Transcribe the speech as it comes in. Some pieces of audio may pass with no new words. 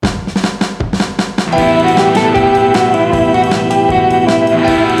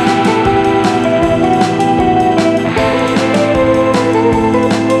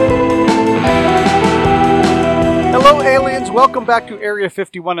back to Area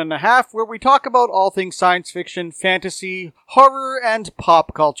 51 and a half, where we talk about all things science fiction, fantasy, horror, and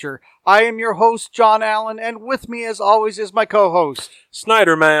pop culture. I am your host, John Allen, and with me, as always, is my co-host,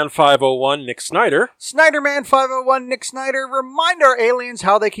 Snyderman 501, Nick Snyder. Snyderman 501, Nick Snyder. Remind our aliens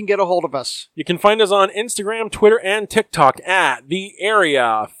how they can get a hold of us. You can find us on Instagram, Twitter, and TikTok at The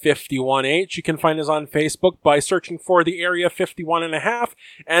Area 51H. You can find us on Facebook by searching for The Area 51 and a half,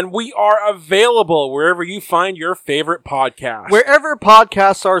 and we are available wherever you find your favorite podcast. Wherever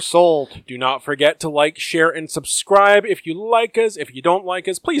podcasts are sold. Do not forget to like, share, and subscribe if you like us. If you don't like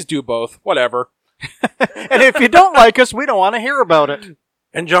us, please do both. Whatever. And if you don't like us, we don't want to hear about it.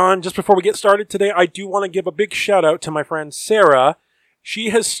 And John, just before we get started today, I do want to give a big shout out to my friend Sarah. She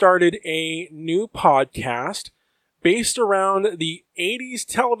has started a new podcast based around the 80s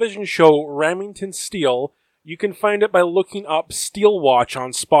television show Remington Steele. You can find it by looking up Steel Watch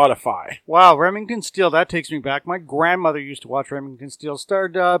on Spotify. Wow, Remington Steele, that takes me back. My grandmother used to watch Remington Steele.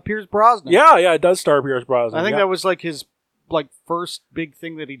 Starred Pierce Brosnan. Yeah, it does star Pierce Brosnan. I think that was like his first big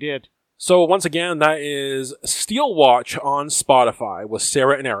thing that he did. So once again, that is Steel Watch on Spotify with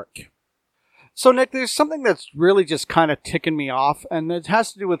Sarah and Eric. So Nick, there's something that's really just kind of ticking me off, and it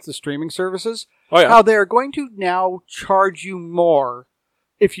has to do with the streaming services. Oh yeah. How they're going to now charge you more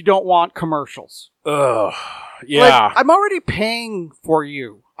if you don't want commercials. Ugh. Yeah. Like, I'm already paying for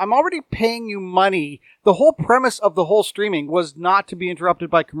you. I'm already paying you money. The whole premise of the whole streaming was not to be interrupted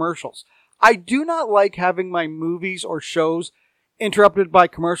by commercials. I do not like having my movies or shows interrupted by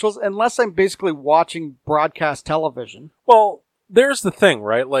commercials unless I'm basically watching broadcast television. Well, there's the thing,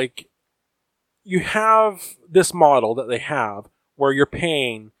 right? Like, you have this model that they have where you're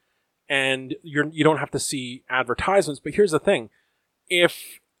paying and you don't have to see advertisements. But here's the thing.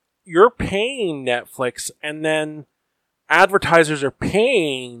 If you're paying Netflix and then advertisers are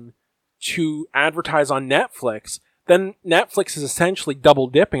paying to advertise on Netflix, then Netflix is essentially double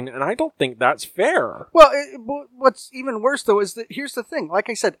dipping, and I don't think that's fair. Well, what's even worse, though, is that here's the thing. Like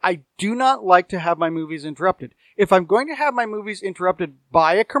I said, I do not like to have my movies interrupted. If I'm going to have my movies interrupted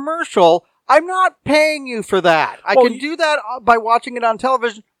by a commercial, I'm not paying you for that. I can do that by watching it on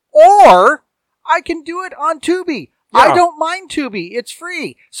television, or I can do it on Tubi. Yeah. I don't mind Tubi. It's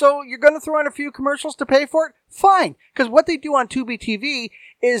free. So you're going to throw in a few commercials to pay for it? Fine. Because what they do on Tubi TV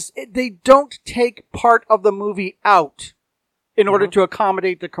is they don't take part of the movie out in order to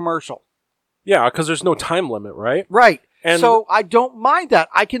accommodate the commercial. Yeah, because there's no time limit, right? Right. And so I don't mind that.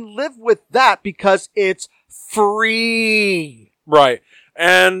 I can live with that because it's free. Right.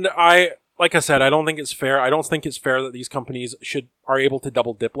 And like I said, I don't think it's fair. I don't think it's fair that these companies are able to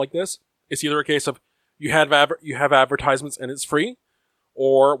double dip like this. It's either a case of you have advertisements and it's free,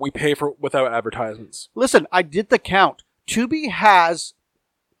 or we pay for it without advertisements. Listen, I did the count. Tubi has,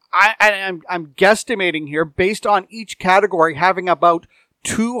 I'm guesstimating here, based on each category having about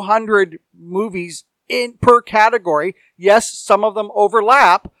 200 movies per category. Yes, some of them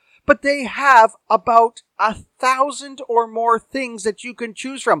overlap, but they have about 1,000 or more things that you can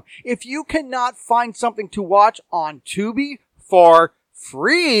choose from. If you cannot find something to watch on Tubi for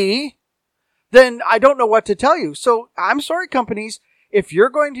free, then I don't know what to tell you. So I'm sorry, companies, if you're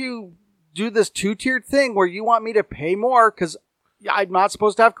going to do this two-tiered thing where you want me to pay more because I'm not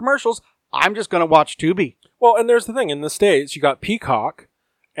supposed to have commercials, I'm just going to watch Tubi. Well, and there's the thing. In the States, you got Peacock,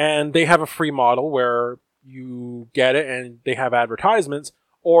 and they have a free model where you get it and they have advertisements,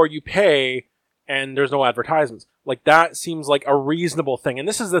 or you pay and there's no advertisements. Like, that seems like a reasonable thing. And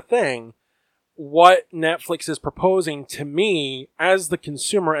this is the thing. What Netflix is proposing to me as the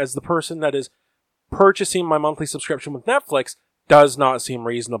consumer, as the person that is purchasing my monthly subscription with Netflix, does not seem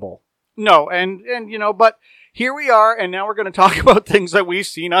reasonable. No, and but here we are, and now we're going to talk about things that we've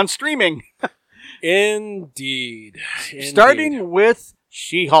seen on streaming. Indeed. Starting with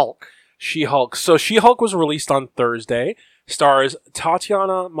She-Hulk. She-Hulk. So She-Hulk was released on Thursday. Stars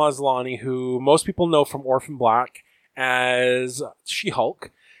Tatiana Maslany, who most people know from Orphan Black as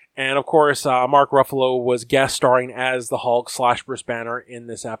She-Hulk. And of course, Mark Ruffalo was guest starring as the Hulk / Bruce Banner in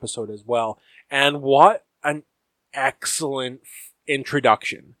this episode as well. And what an excellent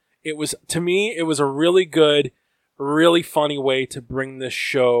introduction. It was, to me, it was a really good, really funny way to bring this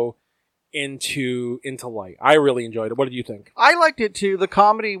show into light. I really enjoyed it. What did you think? I liked it too. The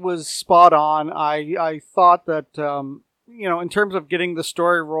comedy was spot on. I thought that, in terms of getting the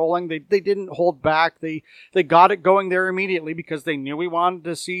story rolling, they didn't hold back. They got it going there immediately because they knew we wanted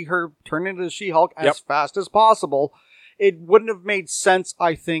to see her turn into the She-Hulk as fast as possible. It wouldn't have made sense,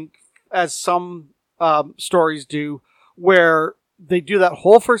 I think, as some stories do, where they do that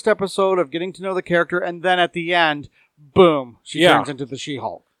whole first episode of getting to know the character, and then at the end, boom, she turns into the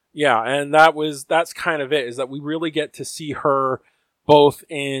She-Hulk. Yeah, and that's kind of it, is that we really get to see her both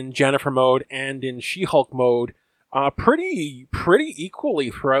in Jennifer mode and in She-Hulk mode pretty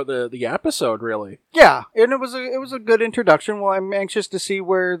equally throughout the episode, really. Yeah, and it was a good introduction. Well, I'm anxious to see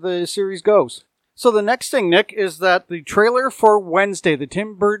where the series goes. So the next thing, Nick, is that the trailer for Wednesday, the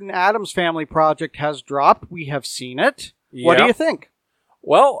Tim Burton Addams Family project, has dropped. We have seen it. Yeah. What do you think?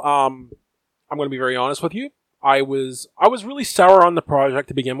 Well, I'm going to be very honest with you. I was really sour on the project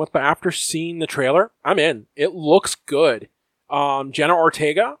to begin with, but after seeing the trailer, I'm in. It looks good. Jenna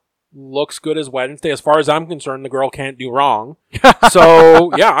Ortega looks good as Wednesday. As far as I'm concerned, the girl can't do wrong.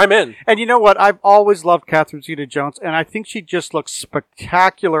 So, yeah, I'm in. And you know what? I've always loved Catherine Zeta-Jones, and I think she just looks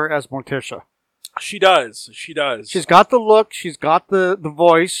spectacular as Morticia. She does. She does. She's got the look. She's got the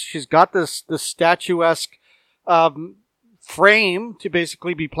voice. She's got the statuesque frame to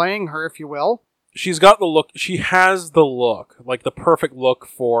basically be playing her, if you will. She's got the look. She has the look, like the perfect look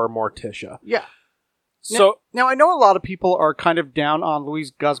for Morticia. Yeah. So now I know a lot of people are kind of down on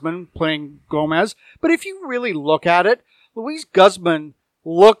Louise Guzman playing Gomez, but if you really look at it, Louise Guzman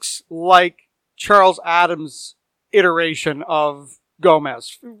looks like Charles Adams' iteration of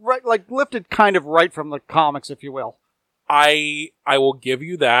Gomez, right? Like lifted kind of right from the comics, if you will. I will give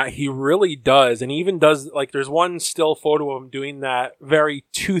you that. He really does, and he even does, like, there's one still photo of him doing that very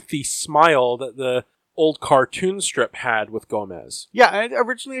toothy smile that the old cartoon strip had with Gomez. Yeah, and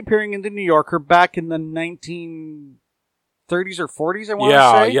originally appearing in the New Yorker back in the 1930s or 40s, I want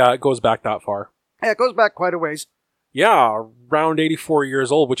to say. Yeah, it goes back that far. Yeah, it goes back quite a ways. Yeah, around 84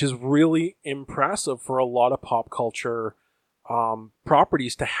 years old, which is really impressive for a lot of pop culture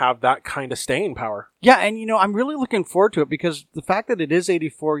properties to have that kind of staying power. Yeah, and I'm really looking forward to it because the fact that it is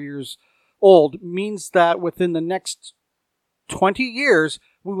 84 years old means that within the next 20 years,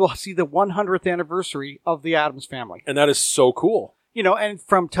 we will see the 100th anniversary of the Addams Family. And that is so cool. And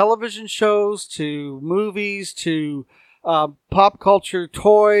from television shows to movies to pop culture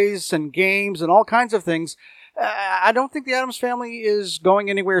toys and games and all kinds of things, I don't think the Addams Family is going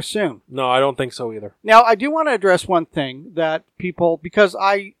anywhere soon. No, I don't think so either. Now, I do want to address one thing that people, because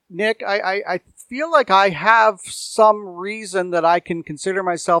Nick, I feel like I have some reason that I can consider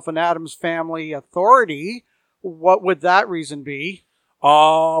myself an Addams Family authority. What would that reason be?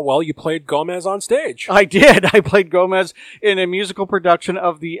 Well, you played Gomez on stage. I did. I played Gomez in a musical production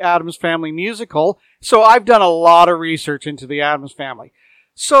of the Addams Family musical. So I've done a lot of research into the Addams Family.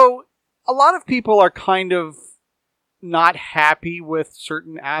 So a lot of people are kind of not happy with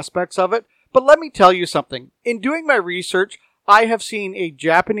certain aspects of it. But let me tell you something. In doing my research, I have seen a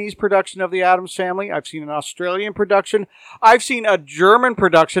Japanese production of the Addams Family. I've seen an Australian production. I've seen a German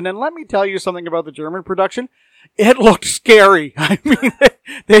production. And let me tell you something about the German production. It looked scary. I mean,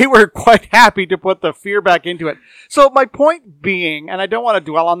 they were quite happy to put the fear back into it. So my point being, and I don't want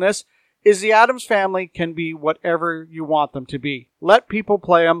to dwell on this, is the Addams Family can be whatever you want them to be. Let people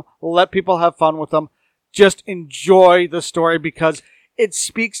play them. Let people have fun with them. Just enjoy the story because it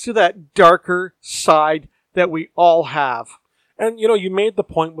speaks to that darker side that we all have. And, you made the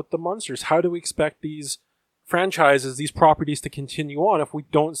point with the Munsters. How do we expect these franchises, these properties to continue on if we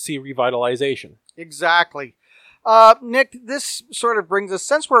don't see revitalization? Exactly. Nick, this sort of brings us,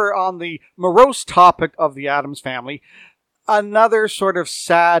 since we're on the morose topic of the Addams Family, another sort of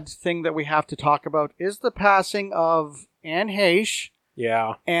sad thing that we have to talk about is the passing of Anne Heche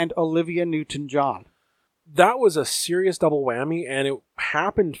and Olivia Newton-John. That was a serious double whammy, and it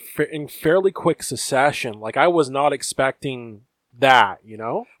happened in fairly quick succession. Like, I was not expecting that,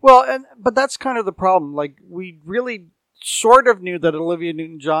 Well, but that's kind of the problem. Like, we really sort of knew that Olivia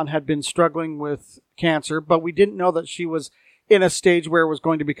Newton-John had been struggling with cancer, but we didn't know that she was in a stage where it was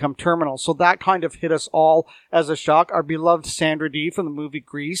going to become terminal. So that kind of hit us all as a shock. Our beloved Sandra Dee from the movie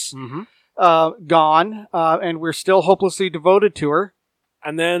Grease, gone, and we're still hopelessly devoted to her.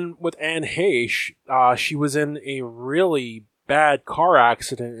 And then with Anne Heche, she was in a really bad car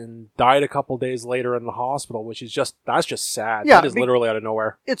accident and died a couple days later in the hospital, which is that's just sad. Yeah, that is literally out of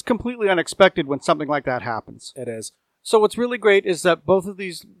nowhere. It's completely unexpected when something like that happens. It is. So what's really great is that both of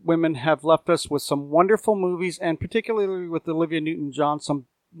these women have left us with some wonderful movies, and particularly with Olivia Newton-John, some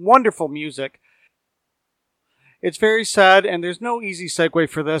wonderful music. It's very sad, and there's no easy segue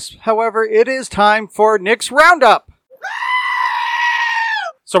for this. However, it is time for Nick's Roundup.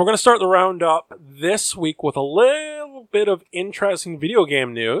 So we're going to start the roundup this week with a little bit of interesting video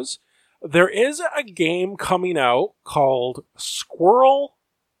game news. There is a game coming out called Squirrel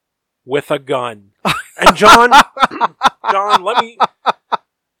with a Gun. And John,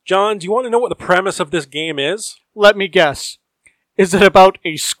 do you want to know what the premise of this game is? Let me guess. Is it about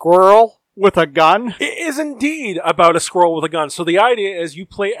a squirrel with a gun? It is indeed about a squirrel with a gun. So the idea is you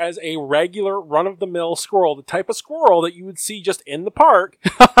play as a regular run-of-the-mill squirrel, the type of squirrel that you would see just in the park,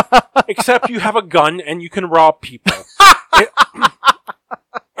 except you have a gun and you can rob people.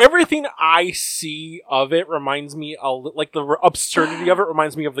 Everything I see of it reminds me, like the absurdity of it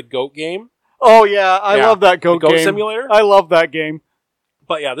reminds me of the goat game. Oh yeah, I love that goat game. Goat Simulator? I love that game.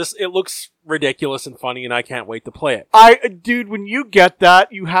 But yeah, it looks ridiculous and funny, and I can't wait to play it. Dude, when you get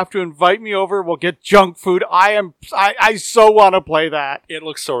that, you have to invite me over. We'll get junk food. I so want to play that. It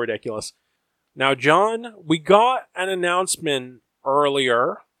looks so ridiculous. Now, John, we got an announcement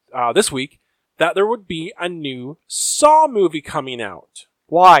earlier this week that there would be a new Saw movie coming out.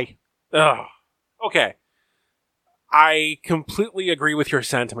 Why? Ugh. Okay. I completely agree with your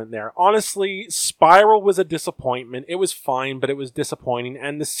sentiment there. Honestly, Spiral was a disappointment. It was fine, but it was disappointing.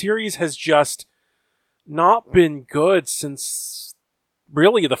 And the series has just not been good since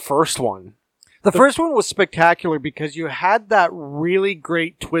really the first one. The first one was spectacular because you had that really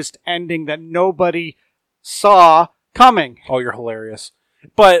great twist ending that nobody saw coming. Oh, you're hilarious.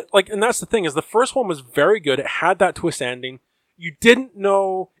 But, and that's the thing, is the first one was very good. It had that twist ending. You didn't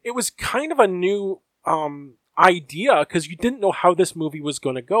know, it was kind of a new, idea because you didn't know how this movie was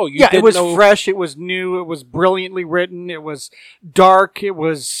going to go. It was fresh, it was new, it was brilliantly written, it was dark, it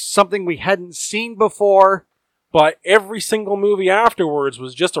was something we hadn't seen before. But every single movie afterwards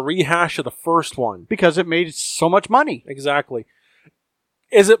was just a rehash of the first one. Because it made so much money. Exactly.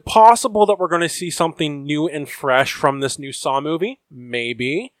 Is it possible that we're going to see something new and fresh from this new Saw movie?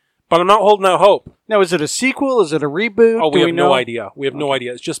 Maybe. But I'm not holding out hope. Now, is it a sequel? Is it a reboot? Oh, we have no idea. We have no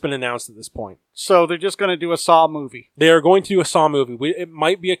idea. It's just been announced at this point. So they're just going to do a Saw movie. They are going to do a Saw movie. It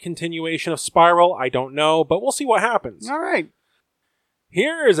might be a continuation of Spiral. I don't know, but we'll see what happens. All right.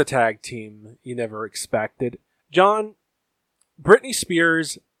 Here is a tag team you never expected. John, Britney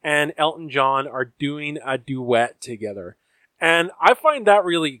Spears and Elton John are doing a duet together. And I find that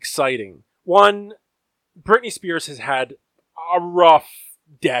really exciting. One, Britney Spears has had a rough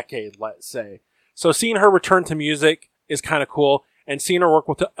decade, let's say. So seeing her return to music is kind of cool. And seeing her work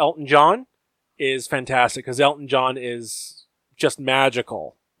with Elton John is fantastic because Elton John is just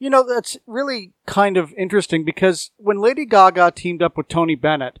magical. You know, that's really kind of interesting because when Lady Gaga teamed up with Tony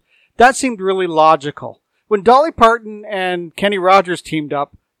Bennett, that seemed really logical. When Dolly Parton and Kenny Rogers teamed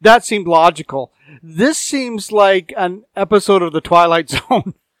up, that seemed logical. This seems like an episode of The Twilight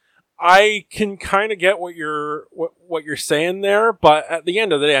Zone. I can kind of get what you're saying there, but at the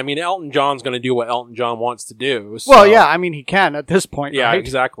end of the day, I mean, Elton John's going to do what Elton John wants to do. So. Well, yeah, I mean, he can at this point, yeah, right?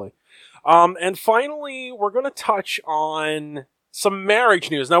 Exactly. And finally, we're going to touch on some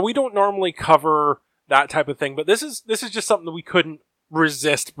marriage news. Now, we don't normally cover that type of thing, but this is just something that we couldn't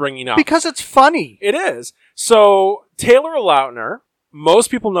resist bringing up. Because it's funny. It is. So, Taylor Lautner,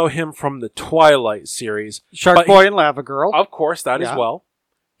 most people know him from the Twilight series. Shark Boy and Lava Girl. Of course, that as well.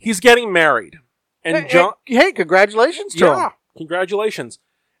 He's getting married. And hey, congratulations to him. Congratulations.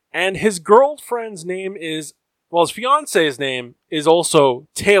 And his girlfriend's name is, his fiance's name is also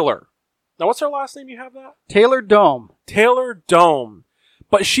Taylor. Now, what's her last name? You have that? Taylor Dome. Taylor Dome.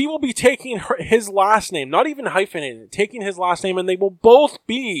 But she will be taking his last name, not even hyphenated, taking his last name, and they will both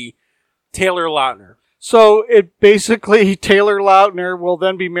be Taylor Lautner. So, it basically, Taylor Lautner will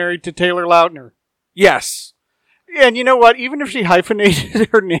then be married to Taylor Lautner. Yes. And you know what? Even if she hyphenated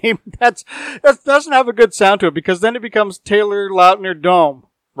her name, that doesn't have a good sound to it because then it becomes Taylor Lautner Dome.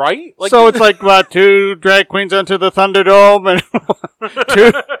 Right? So it's like, two drag queens enter the Thunderdome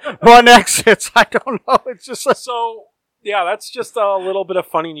and one exits. I don't know. It's just like... So, yeah, that's just a little bit of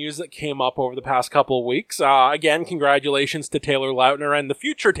funny news that came up over the past couple of weeks. Again, congratulations to Taylor Lautner and the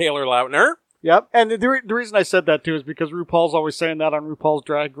future Taylor Lautner. Yep, and the reason I said that, too, is because RuPaul's always saying that on RuPaul's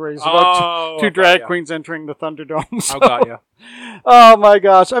Drag Race about two drag queens entering the Thunderdome. So. I got you. Oh, my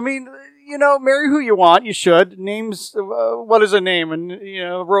gosh. I mean, marry who you want. You should. Names, what is a name? And,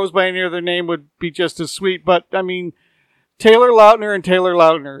 Rose by any other name would be just as sweet. But, I mean, Taylor Lautner and Taylor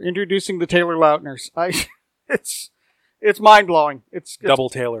Lautner. Introducing the Taylor Lautners. It's mind-blowing. It's Double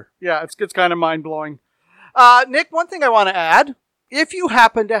Taylor. Yeah, it's kind of mind-blowing. Nick, one thing I want to add. If you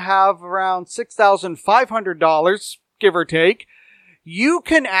happen to have around $6,500, give or take, you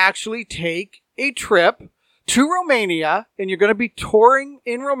can actually take a trip to Romania, and you're going to be touring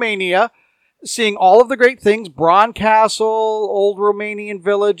in Romania, seeing all of the great things, Bron Castle, old Romanian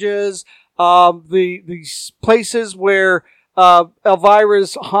villages, these places where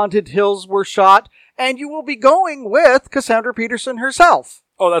Elvira's haunted hills were shot, and you will be going with Cassandra Peterson herself.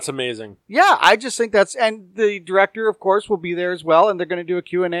 Oh, that's amazing. Yeah, I just think and the director, of course, will be there as well, and they're going to do a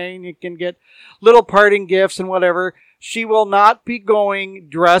Q&A, and you can get little parting gifts and whatever. She will not be going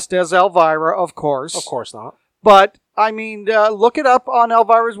dressed as Elvira, of course. Of course not. But, I mean, look it up on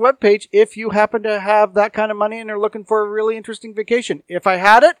Elvira's webpage if you happen to have that kind of money and are looking for a really interesting vacation. If I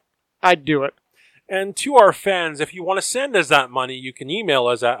had it, I'd do it. And to our fans, if you want to send us that money, you can email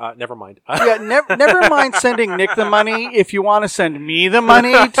us at... never mind. Yeah, never mind sending Nick the money. If you want to send me the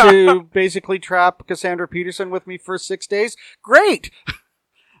money to basically trap Cassandra Peterson with me for 6 days, great.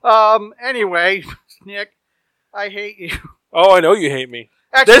 Anyway, Nick, I hate you. Oh, I know you hate me.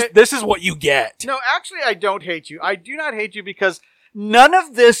 Actually, this is what you get. No, actually, I don't hate you. I do not hate you because none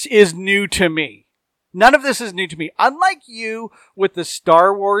of this is new to me. None of this is new to me. Unlike you with the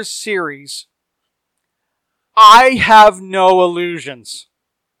Star Wars series, I have no illusions.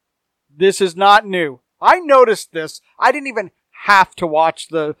 This is not new. I noticed this. I didn't even have to watch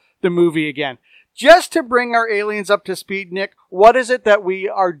the movie again. Just to bring our aliens up to speed, Nick, what is it that we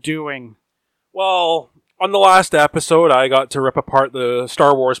are doing? Well, on the last episode, I got to rip apart the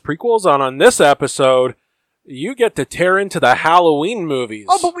Star Wars prequels, and on this episode, you get to tear into the Halloween movies.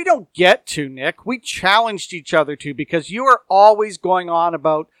 Oh, but we don't get to, Nick. We challenged each other to, because you are always going on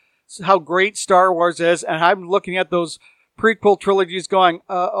about how great Star Wars is, and I'm looking at those prequel trilogies going,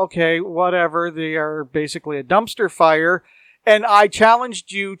 okay, whatever. They are basically a dumpster fire. And I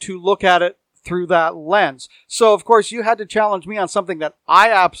challenged you to look at it through that lens. So, of course, you had to challenge me on something that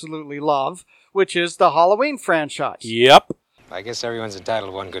I absolutely love, which is the Halloween franchise. Yep. I guess everyone's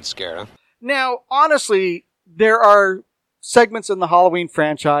entitled to one good scare, huh? Now, honestly, there are segments in the Halloween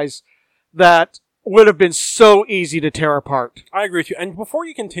franchise that would have been so easy to tear apart. I agree with you. And before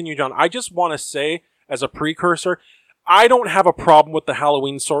you continue, John, I just want to say, as a precursor, I don't have a problem with the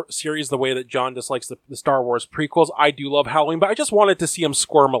Halloween series the way that John dislikes the Star Wars prequels. I do love Halloween, but I just wanted to see him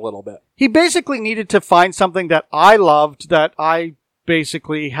squirm a little bit. He basically needed to find something that I loved that I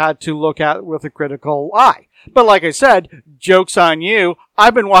basically had to look at with a critical eye. But like I said, joke's on you.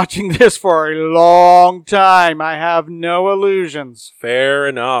 I've been watching this for a long time. I have no illusions. Fair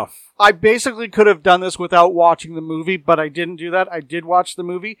enough. I basically could have done this without watching the movie, but I didn't do that. I did watch the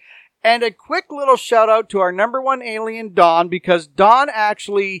movie. And a quick little shout out to our number one alien, Dawn, because Dawn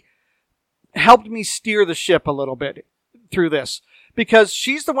actually helped me steer the ship a little bit through this. Because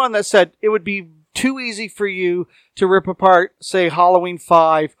she's the one that said it would be too easy for you to rip apart, say, Halloween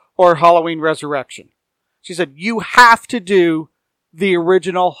 5 or Halloween Resurrection. She said, you have to do the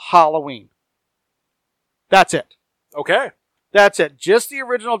original Halloween. That's it. Okay. That's it. Just the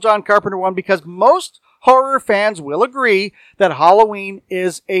original John Carpenter one, because most horror fans will agree that Halloween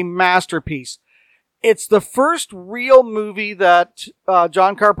is a masterpiece. It's the first real movie that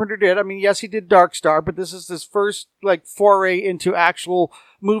John Carpenter did. I mean, yes, he did Dark Star, but this is his first foray into actual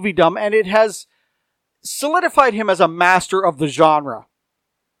moviedom, and it has solidified him as a master of the genre.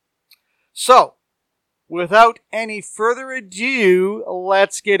 So, without any further ado,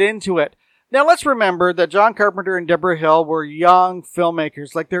 let's get into it. Now, let's remember that John Carpenter and Deborah Hill were young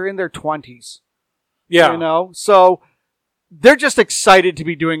filmmakers. They're in their 20s. Yeah. You know? So, they're just excited to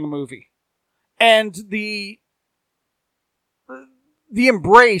be doing a movie. And the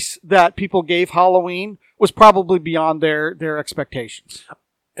embrace that people gave Halloween was probably beyond their expectations.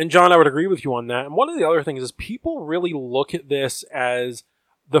 And John, I would agree with you on that. And one of the other things is people really look at this as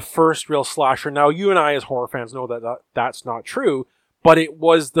the first real slasher. Now, you and I as horror fans know that that's not true, but it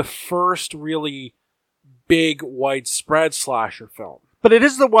was the first really big, widespread slasher film. But it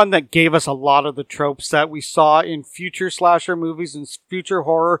is the one that gave us a lot of the tropes that we saw in future slasher movies and future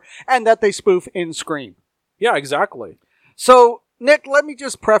horror, and that they spoof in Scream. Yeah, exactly. So, Nick, let me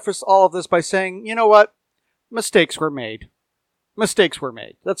just preface all of this by saying, you know what? Mistakes were made. Mistakes were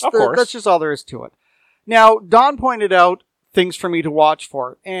made. That's just all there is to it. Now, Dawn pointed out things for me to watch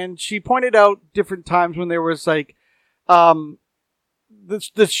for, and she pointed out different times when there was the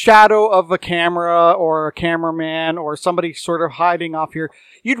shadow of a camera or a cameraman or somebody sort of hiding off here.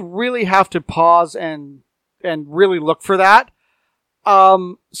 You'd really have to pause and really look for that.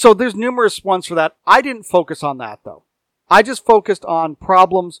 So there's numerous ones for that. I didn't focus on that though. I just focused on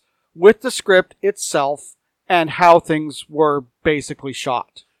problems with the script itself and how things were basically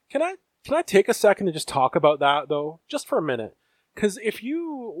shot. Can I take a second to just talk about that though? Just for a minute. Because if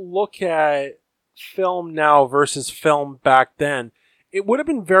you look at film now versus film back then, it would have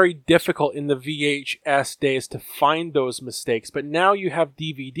been very difficult in the VHS days to find those mistakes. But now you have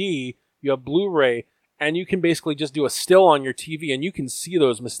DVD, you have Blu-ray, and you can basically just do a still on your TV and you can see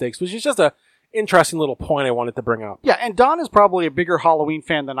those mistakes, which is interesting little point I wanted to bring up. Yeah, and Dawn is probably a bigger Halloween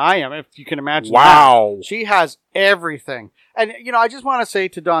fan than I am, if you can imagine. Wow. That. She has everything. And, I just want to say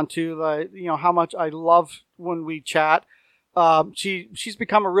to Dawn, too, how much I love when we chat. She's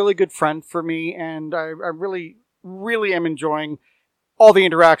become a really good friend for me, and I really, really am enjoying all the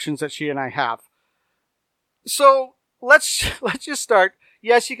interactions that she and I have. So let's just start.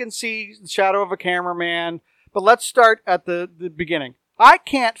 Yes, you can see the shadow of a cameraman, but let's start at the beginning. I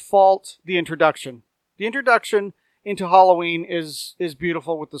can't fault the introduction. The introduction into Halloween is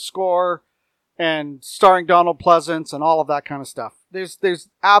beautiful with the score and starring Donald Pleasance and all of that kind of stuff. There's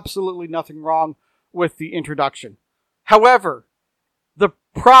absolutely nothing wrong with the introduction. However, the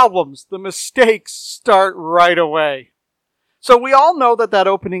problems, the mistakes start right away. So we all know that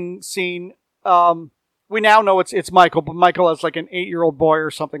opening scene, we now know it's Michael, but Michael is like an 8-year-old boy or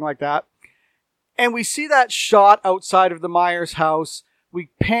something like that. And we see that shot outside of the Myers house. We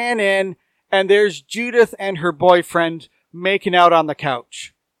pan in, and there's Judith and her boyfriend making out on the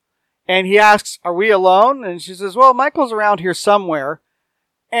couch. And he asks, "Are we alone?" And she says, "Well, Michael's around here somewhere."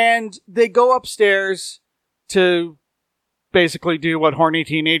 And they go upstairs to basically do what horny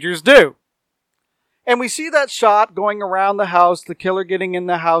teenagers do. And we see that shot going around the house, the killer getting in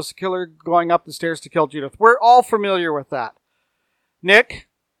the house, the killer going up the stairs to kill Judith. We're all familiar with that. Nick,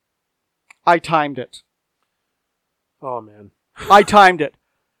 I timed it. Oh, man. I timed it.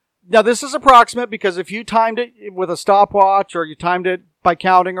 Now, this is approximate because if you timed it with a stopwatch or you timed it by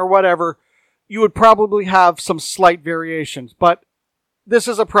counting or whatever, you would probably have some slight variations. But this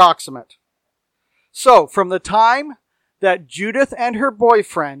is approximate. So, from the time that Judith and her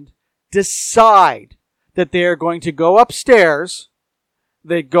boyfriend decide that they are going to go upstairs,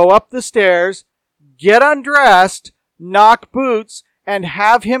 they go up the stairs, get undressed, knock boots, and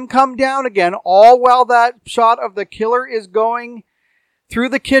have him come down again, all while that shot of the killer is going through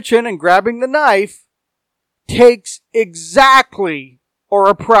the kitchen and grabbing the knife, takes exactly, or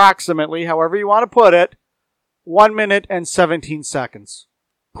approximately, however you want to put it, 1 minute and 17 seconds.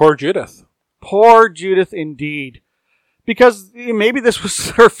 Poor Judith. Poor Judith indeed. Because maybe this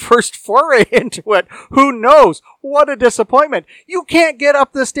was her first foray into it. Who knows? What a disappointment. You can't get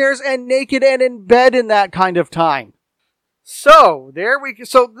up the stairs and naked and in bed in that kind of time. So,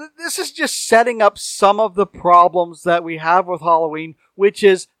 this is just setting up some of the problems that we have with Halloween, which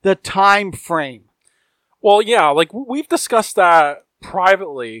is the time frame. Well, yeah, like we've discussed that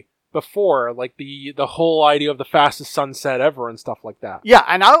privately before, like the whole idea of the fastest sunset ever and stuff like that. Yeah,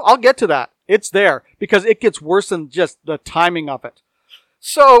 and I'll get to that. It's there, because it gets worse than just the timing of it.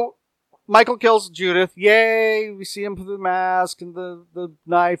 So, Michael kills Judith. Yay, we see him with the mask and the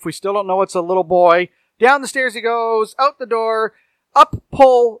knife. We still don't know it's a little boy. Down the stairs he goes, out the door. Up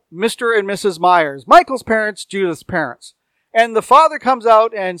pull Mr. and Mrs. Myers. Michael's parents, Judith's parents. And the father comes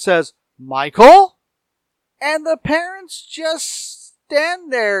out and says, "Michael?" And the parents just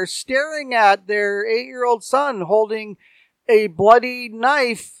stand there staring at their 8-year-old son holding a bloody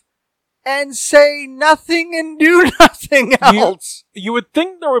knife and say nothing and do nothing else. You would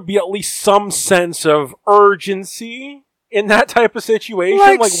think there would be at least some sense of urgency in that type of situation.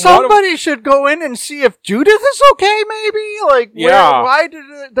 Like somebody should go in and see if Judith is okay, maybe? Like, yeah. Why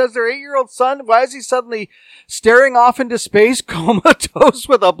does their 8-year-old son, why is he suddenly staring off into space comatose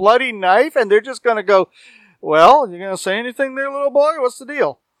with a bloody knife? And they're just going to go, "Well, you going to say anything there, little boy? What's the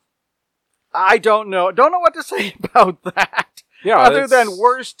deal?" I don't know. Don't know what to say about that. Yeah, other than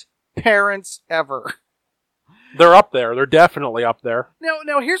worst parents ever. They're up there. They're definitely up there.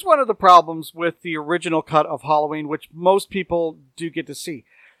 Now, here's one of the problems with the original cut of Halloween, which most people do get to see.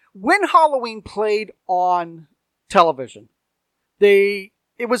 When Halloween played on television, it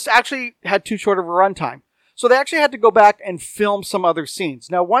was actually had too short of a runtime. So they actually had to go back and film some other scenes.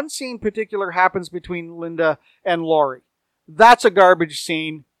 Now, one scene in particular happens between Linda and Laurie. That's a garbage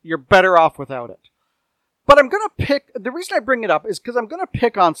scene. You're better off without it. But the reason I bring it up is because I'm going to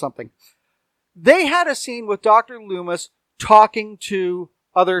pick on something. They had a scene with Dr. Loomis talking to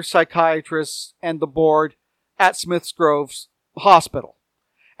other psychiatrists and the board at Smiths Grove's hospital.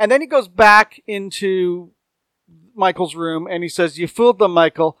 And then he goes back into Michael's room and he says, "You fooled them,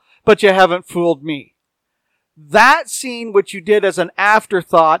 Michael, but you haven't fooled me." That scene, which you did as an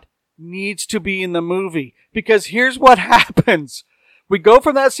afterthought, needs to be in the movie. Because here's what happens. We go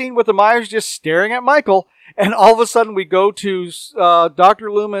from that scene with the Myers just staring at Michael, and all of a sudden we go to Dr.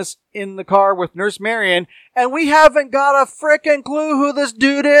 Loomis in the car with Nurse Marion, and we haven't got a frickin' clue who this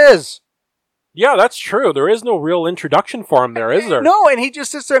dude is. Yeah, that's true. There is no real introduction for him there, is there? No, and he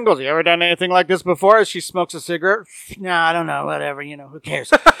just sits there and goes, "You ever done anything like this before?" As she smokes a cigarette. "No, I don't know, whatever, who cares?"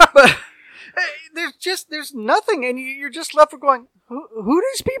 But there's nothing, and you're just left with going, who are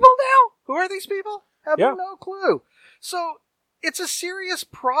these people now? Who are these people? Have Yeah. no clue. So it's a serious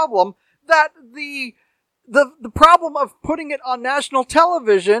problem that the problem of putting it on national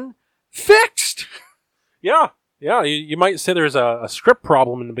television fixed. Yeah. Yeah, you might say there's a script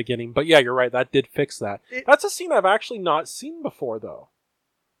problem in the beginning, but yeah, you're right. That did fix that. That's a scene I've actually not seen before, though.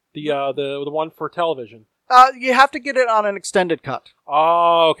 The one for television. You have to get it on an extended cut.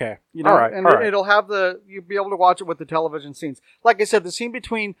 Oh, okay. You know, all right. And all right. it'll have you'll be able to watch it with the television scenes. Like I said, the scene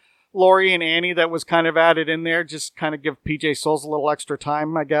between Laurie and Annie that was kind of added in there, just kind of give PJ Souls a little extra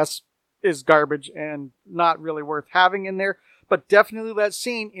time, I guess, is garbage and not really worth having in there. But definitely that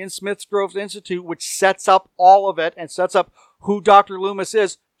scene in Smith's Grove's Institute, which sets up all of it and sets up who Dr. Loomis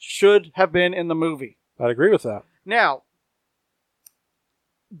is, should have been in the movie. I'd agree with that. Now,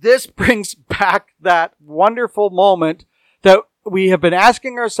 this brings back that wonderful moment that we have been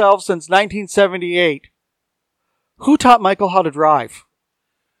asking ourselves since 1978. Who taught Michael how to drive?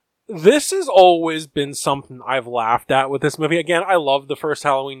 This has always been something I've laughed at with this movie. Again, I love the first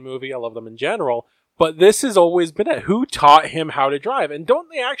Halloween movie. I love them in general. But this has always been it. Who taught him how to drive? And don't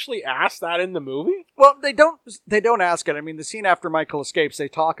they actually ask that in the movie? Well, they don't ask it. I mean, the scene after Michael escapes, they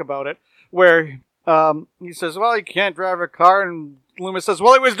talk about it, where he says, well, he can't drive a car, and Loomis says,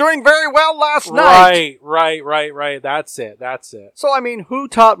 well, he was doing very well last night. Right. That's it. So, I mean, who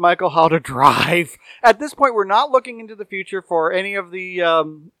taught Michael how to drive? At this point, we're not looking into the future for any of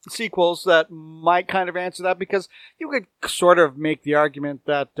the sequels that might kind of answer that, because you could sort of make the argument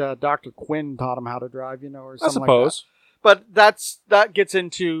that Dr. Quinn taught him how to drive, or something like that. I suppose. But that gets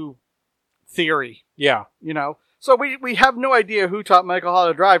into theory. Yeah. So we have no idea who taught Michael how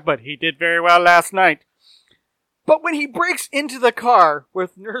to drive, but he did very well last night. But when he breaks into the car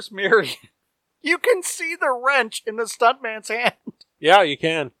with Nurse Mary, you can see the wrench in the stuntman's hand. Yeah, you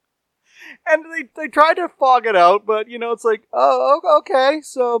can. And they try to fog it out, but, it's like, oh, okay,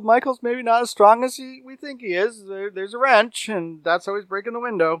 so Michael's maybe not as strong as we think he is. There's a wrench, and that's how he's breaking the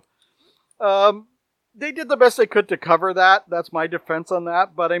window. They did the best they could to cover that. That's my defense on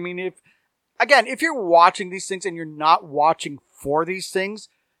that. But, I mean, if you're watching these things and you're not watching for these things,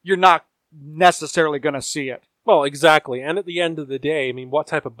 you're not necessarily going to see it. Well, exactly. And at the end of the day, I mean, what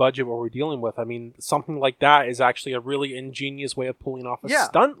type of budget were we dealing with? I mean, something like that is actually a really ingenious way of pulling off a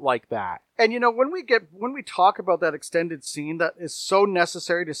stunt like that. And, when we talk about that extended scene that is so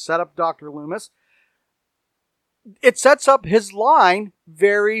necessary to set up Dr. Loomis, it sets up his line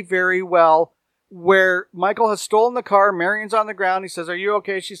very, very well, where Michael has stolen the car, Marion's on the ground, he says, are you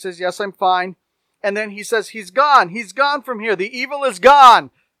okay? She says, yes, I'm fine. And then he says, he's gone from here, the evil is gone.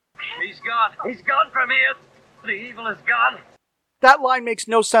 He's gone from here. The evil is gone. That line makes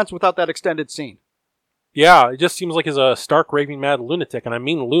no sense without that extended scene. Yeah, it just seems like he's a stark raving mad lunatic, and I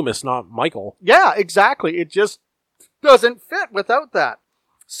mean Loomis, not Michael. Yeah, exactly. It just doesn't fit without that.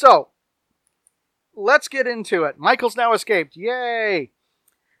 So, let's get into it. Michael's now escaped. Yay!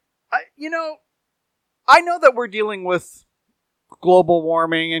 I know that we're dealing with global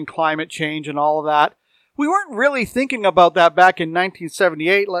warming and climate change and all of that. We weren't really thinking about that back in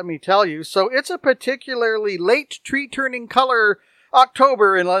 1978, let me tell you. So it's a particularly late tree-turning color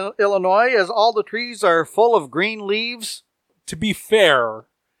October in Illinois, as all the trees are full of green leaves. To be fair,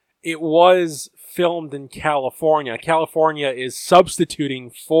 it was filmed in California. California is substituting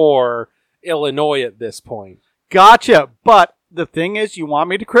for Illinois at this point. Gotcha. But the thing is, you want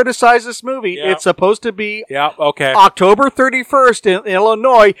me to criticize this movie. Yep. It's supposed to be okay. October 31st in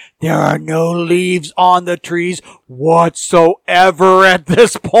Illinois. There are no leaves on the trees whatsoever at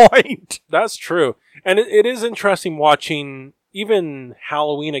this point. That's true. And it is interesting watching even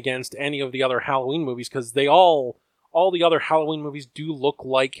Halloween against any of the other Halloween movies, because all the other Halloween movies do look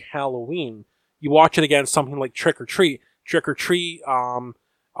like Halloween. You watch it against something like Trick or Treat,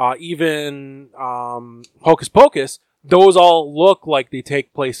 even Hocus Pocus. Those all look like they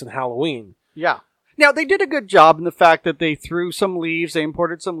take place in Halloween. Yeah. Now, they did a good job in the fact that they threw some leaves, they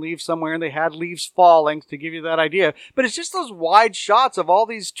imported some leaves somewhere, and they had leaves falling to give you that idea. But it's just those wide shots of all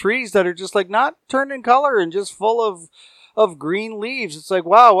these trees that are just like not turned in color and just full of green leaves. It's like,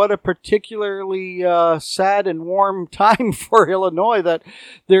 wow, what a particularly sad and warm time for Illinois that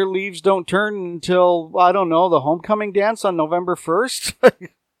their leaves don't turn until, I don't know, the homecoming dance on November 1st.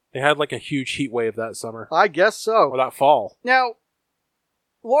 They had like a huge heat wave that summer. I guess so. Or that fall. Now,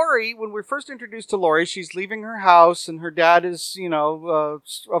 Laurie, when we're first introduced to Laurie, she's leaving her house, and her dad is, of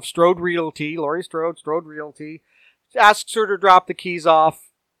Strode Realty, Laurie Strode Realty, asks her to drop the keys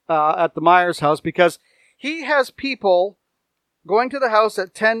off at the Myers house because he has people going to the house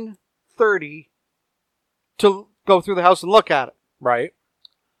at 10:30 to go through the house and look at it. Right.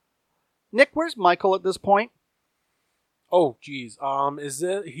 Nick, where's Michael at this point? Oh, geez. Is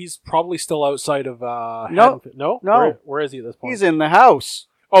it? He's probably still outside of. No. No. No. Where is he at this point? He's in the house.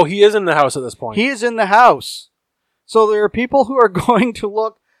 Oh, he is in the house at this point. He is in the house. So there are people who are going to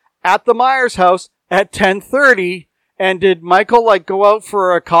look at the Myers house at 10:30. And did Michael go out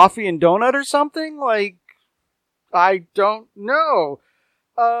for a coffee and donut or something? I don't know.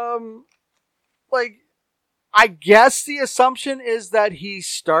 I guess the assumption is that he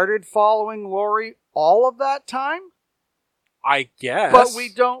started following Lori all of that time. I guess. But we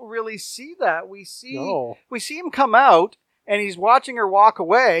don't really see that. We see him come out and he's watching her walk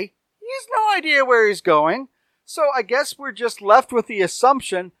away. He has no idea where he's going. So I guess we're just left with the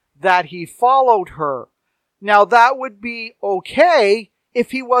assumption that he followed her. Now that would be okay if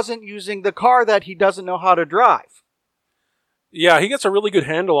he wasn't using the car that he doesn't know how to drive. Yeah, he gets a really good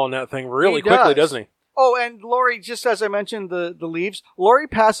handle on that thing really quickly, doesn't he? Oh, and Lori, just as I mentioned the leaves, Lori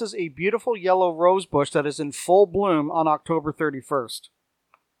passes a beautiful yellow rose bush that is in full bloom on October 31st.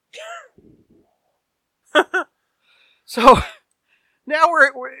 So now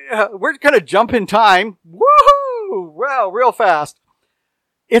we're going to jump in time. Woohoo! Wow, real fast.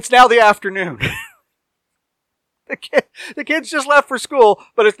 It's now the afternoon. The kids just left for school,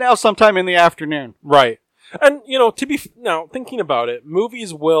 but it's now sometime in the afternoon. Right. And, now, thinking about it,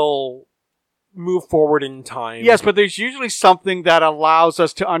 movies will move forward in time. Yes, but there's usually something that allows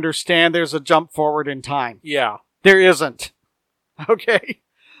us to understand there's a jump forward in time. Yeah. There isn't. Okay?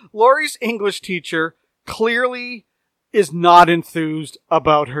 Lori's English teacher clearly is not enthused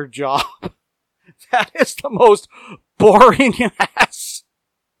about her job. That is the most boring ass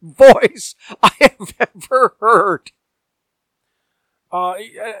voice I have ever heard.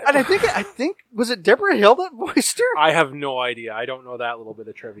 And I think was it Deborah Hill that voiced her? I have no idea. I don't know that little bit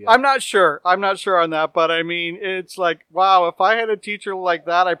of trivia. I'm not sure on that, but I mean, it's like, wow, if I had a teacher like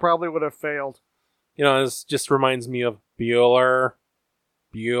that, I probably would have failed. This just reminds me of Bueller.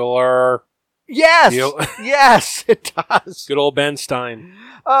 Yes, yes, it does. Good old Ben Stein.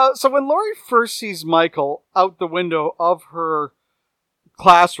 So when Lori first sees Michael out the window of her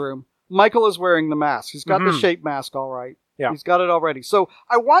classroom, Michael is wearing the mask. He's got the shape mask all right. Yeah. He's got it already. So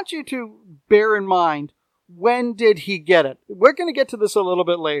I want you to bear in mind, when did he get it? We're going to get to this a little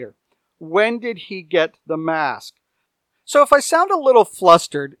bit later. When did he get the mask? So if I sound a little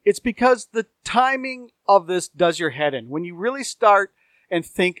flustered, it's because the timing of this does your head in. When you really start and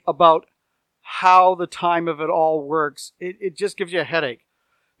think about how the time of it all works, it just gives you a headache.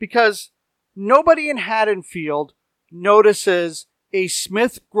 Because nobody in Haddonfield notices a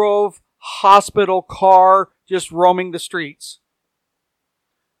Smith Grove hospital car just roaming the streets.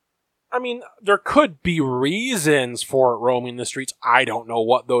 I mean, there could be reasons for it roaming the streets. I don't know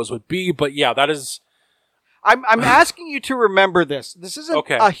what those would be, but yeah, that is... I'm asking you to remember this. This isn't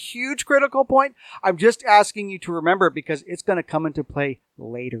a huge critical point. I'm just asking you to remember it because it's going to come into play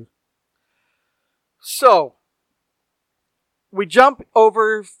later. So, we jump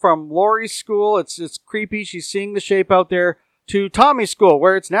over from Lori's school. It's creepy. She's seeing the shape out there. To Tommy's school,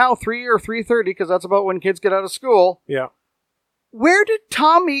 where it's now 3 or 3:30, because that's about when kids get out of school. Yeah. Where did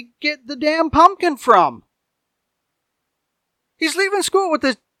Tommy get the damn pumpkin from? He's leaving school with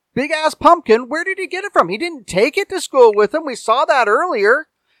this big-ass pumpkin. Where did he get it from? He didn't take it to school with him. We saw that earlier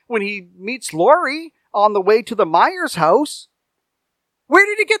when he meets Lori on the way to the Myers house. Where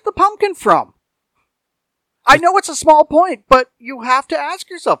did he get the pumpkin from? I know it's a small point, but you have to ask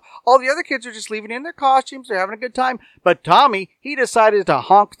yourself. All the other kids are just leaving in their costumes. They're having a good time. But Tommy, he decided to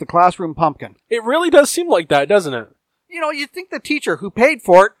honk the classroom pumpkin. It really does seem like that, doesn't it? You'd think the teacher who paid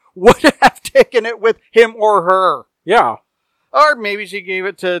for it would have taken it with him or her. Yeah. Or maybe she gave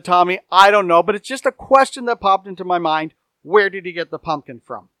it to Tommy. I don't know. But it's just a question that popped into my mind. Where did he get the pumpkin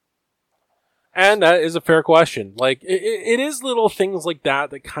from? And that is a fair question. It is little things like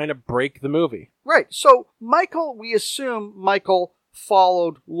that kind of break the movie. Right. So, we assume Michael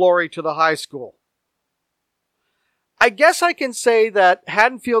followed Lori to the high school. I guess I can say that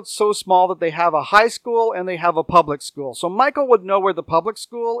Haddonfield's so small that they have a high school and they have a public school. So Michael would know where the public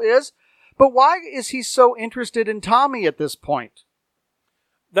school is. But why is he so interested in Tommy at this point?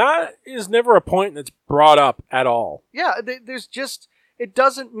 That is never a point that's brought up at all. Yeah, it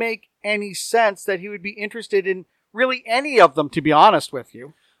doesn't make any sense that he would be interested in really any of them, to be honest with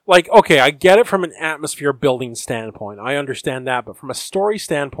you. I get it from an atmosphere building standpoint. I understand that. But from a story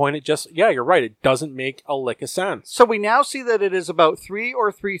standpoint, you're right. It doesn't make a lick of sense. So we now see that it is about 3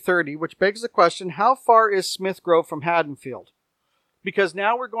 or 3:30, which begs the question, how far is Smith Grove from Haddonfield? Because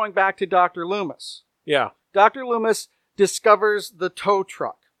now we're going back to Dr. Loomis. Yeah. Dr. Loomis discovers the tow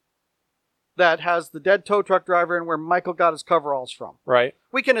truck that has the dead tow truck driver and where Michael got his coveralls from. Right.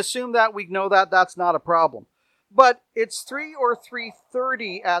 We can assume that. We know that. That's not a problem. But it's 3 or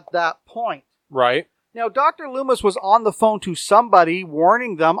 3:30 at that point. Right. Now, Dr. Loomis was on the phone to somebody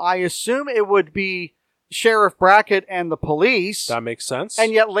warning them. I assume it would be Sheriff Brackett and the police. That makes sense.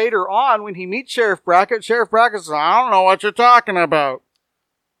 And yet later on, when he meets Sheriff Brackett says, I don't know what you're talking about.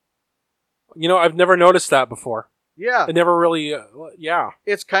 You know, I've never noticed that before. Yeah. I never really, yeah.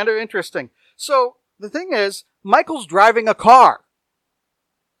 It's kind of interesting. So, the thing is, Michael's driving a car.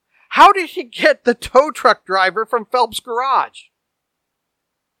 How did he get the tow truck driver from Phelps' garage?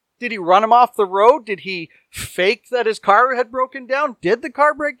 Did he run him off the road? Did he fake that his car had broken down? Did the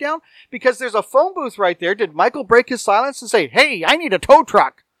car break down? Because there's a phone booth right there. Did Michael break his silence and say, hey, I need a tow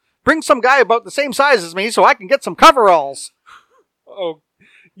truck. Bring some guy about the same size as me so I can get some coveralls. Oh,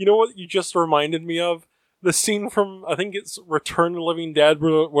 you know what you just reminded me of? The scene from, I think it's Return of the Living Dead,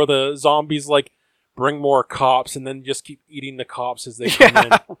 where the zombies, like, bring more cops and then just keep eating the cops as they come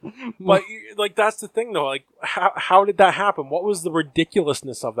in. But, like, that's the thing, though. Like, how did that happen? What was the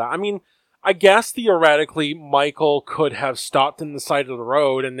ridiculousness of that? I mean, I guess theoretically Michael could have stopped in the side of the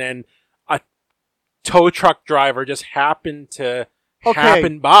road and then a tow truck driver just happened to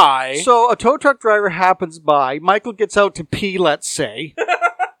happen by. So a tow truck driver happens by. Michael gets out to pee, let's say.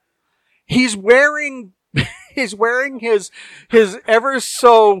 He's wearing his ever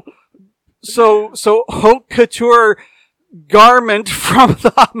so haute couture garment from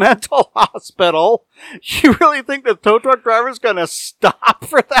the mental hospital. You really think the tow truck driver's gonna stop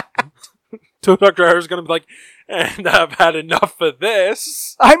for that? Tow truck driver's gonna be like, and I've had enough of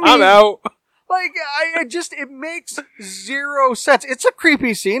this. I'm out. Like, it makes zero sense. It's a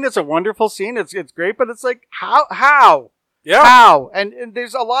creepy scene. It's a wonderful scene. It's great, but it's like, how? Yeah. How? And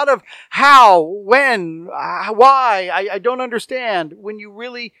there's a lot of how, when, why. I don't understand when you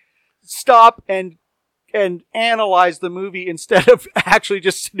really stop and analyze the movie instead of actually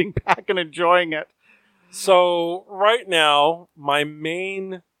just sitting back and enjoying it. So right now, my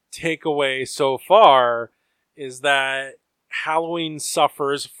main takeaway so far is that Halloween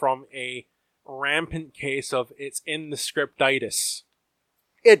suffers from a rampant case of it's in the scriptitis.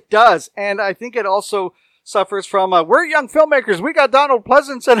 It does. And I think it also suffers from, we're young filmmakers. We got Donald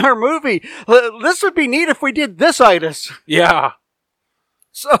Pleasance in our movie. This would be neat if we did this itis. Yeah.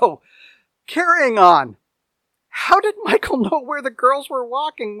 So, carrying on. How did Michael know where the girls were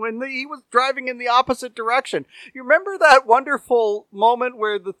walking when he was driving in the opposite direction? You remember that wonderful moment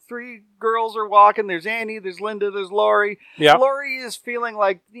where the three girls are walking? There's Annie, there's Linda, there's Laurie. Yeah. Laurie is feeling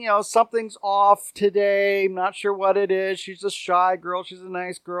like, something's off today. I'm not sure what it is. She's a shy girl. She's a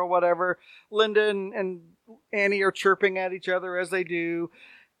nice girl, whatever. Linda and Annie are chirping at each other as they do.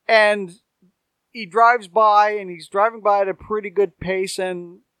 And he drives by, and he's driving by at a pretty good pace,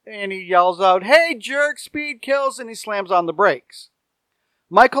 and he yells out, hey, jerk, speed kills, and he slams on the brakes.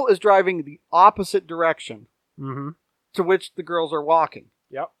 Michael is driving the opposite direction to which the girls are walking.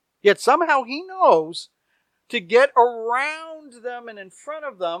 Yep. Yet somehow he knows to get around them and in front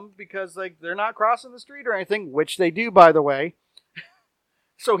of them because they're not crossing the street or anything, which they do, by the way.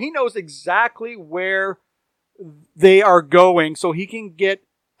 So he knows exactly where they are going so he can get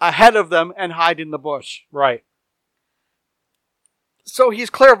ahead of them and hide in the bush. Right. So he's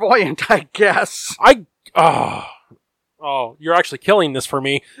clairvoyant, I guess. Oh, you're actually killing this for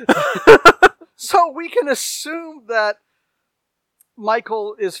me. So we can assume that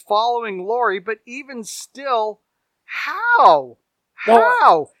Michael is following Laurie, but even still, how?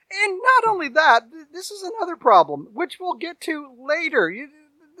 How? And not only that, this is another problem, which we'll get to later.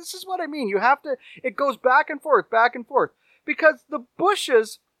 This is what I mean. It goes back and forth, because the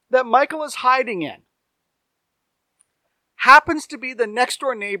bushes that Michael is hiding in happens to be the next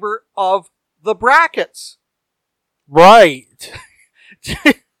door neighbor of the Bracketts. Right.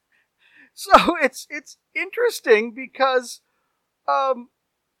 So it's interesting because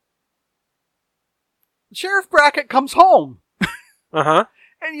Sheriff Brackett comes home. Uh-huh.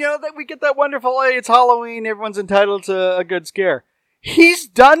 And that we get that wonderful, hey, it's Halloween, everyone's entitled to a good scare. He's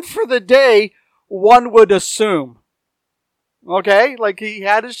done for the day, one would assume. Okay? Like he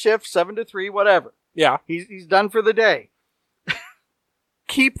had his shift, 7 to 3, whatever. Yeah. He's done for the day.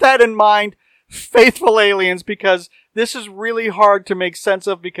 Keep that in mind, faithful aliens, because this is really hard to make sense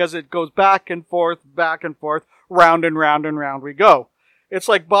of because it goes back and forth, round and round and round we go. It's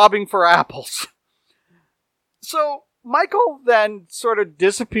like bobbing for apples. So Michael then sort of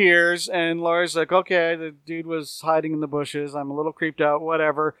disappears and Laura's like, okay, the dude was hiding in the bushes. I'm a little creeped out,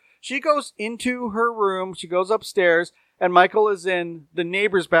 whatever. She goes into her room. She goes upstairs and Michael is in the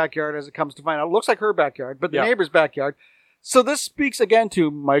neighbor's backyard as it comes to find out. It looks like her backyard, but the neighbor's backyard. So this speaks again to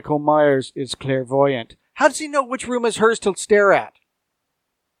Michael Myers is clairvoyant. How does he know which room is hers to stare at?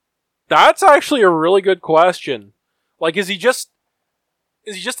 That's actually a really good question. Like, is he just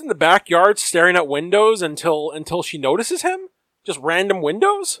in the backyard staring at windows until she notices him? Just random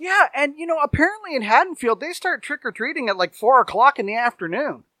windows? Yeah, and apparently in Haddonfield they start trick or treating at like 4:00 in the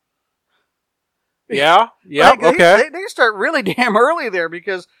afternoon. Yeah. Yeah. Like, Okay. They start really damn early there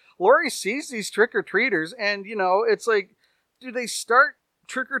because Laurie sees these trick or treaters, and it's like, do they start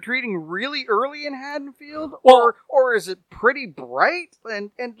trick or treating really early in Haddonfield, or is it pretty bright?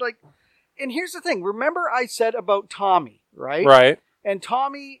 And here's the thing. Remember, I said about Tommy, right? Right. And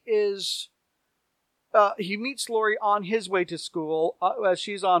Tommy is. He meets Laurie on his way to school, as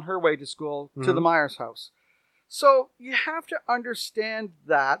she's on her way to school, to the Myers house. So you have to understand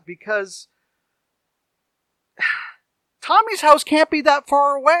that because Tommy's house can't be that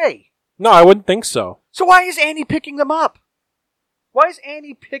far away. No, I wouldn't think so. So why is Annie picking them up? Why is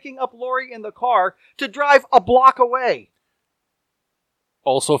Annie picking up Laurie in the car to drive a block away?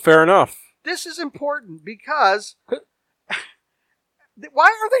 Also fair enough. This is important because why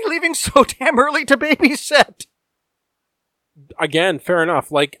are they leaving so damn early to babysit? Again, fair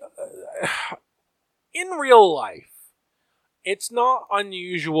enough. Like, in real life, it's not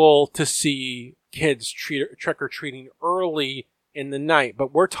unusual to see kids trick-or-treating early in the night,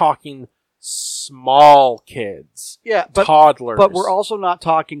 but we're talking small kids. Yeah, toddlers. But we're also not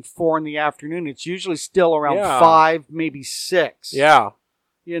talking 4 in the afternoon. It's usually still around 5, maybe 6. Yeah.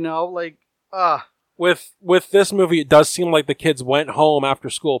 With this movie, it does seem like the kids went home after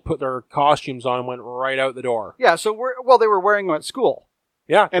school, put their costumes on, and went right out the door. Yeah, so they were wearing them at school.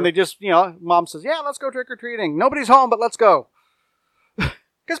 Yeah. And they just, Mom says, yeah, let's go trick-or-treating. Nobody's home, but let's go.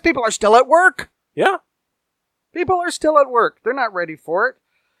 Because people are still at work. Yeah. People are still at work. They're not ready for it.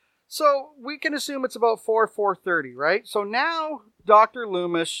 So we can assume it's about 4:30, right? So now Dr.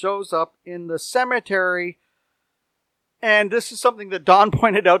 Loomis shows up in the cemetery. And this is something that Don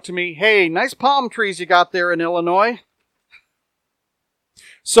pointed out to me. Hey, nice palm trees you got there in Illinois.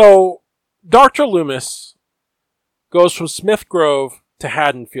 So Dr. Loomis goes from Smith Grove to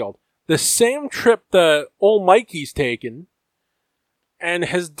Haddonfield. The same trip that old Mikey's taken, and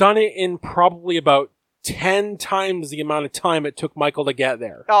has done it in probably about 10 times the amount of time it took Michael to get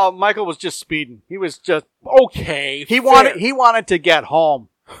there. Oh, Michael was just speeding. He was just okay. He wanted to get home.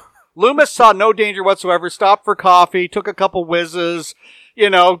 Loomis saw no danger whatsoever, stopped for coffee, took a couple whizzes,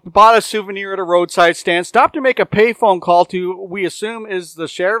 bought a souvenir at a roadside stand, stopped to make a payphone call to, we assume, is the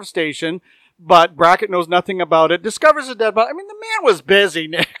sheriff's station, but Brackett knows nothing about it, discovers a dead body. I mean, the man was busy,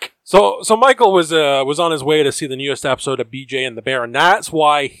 Nick. So Michael was on his way to see the newest episode of BJ and the Bear, and that's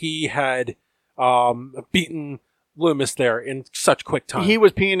why he had beaten Loomis there in such quick time. He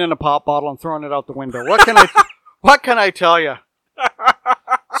was peeing in a pop bottle and throwing it out the window. What can I tell you?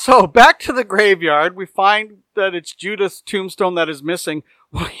 So back to the graveyard, we find that it's Judith's tombstone that is missing.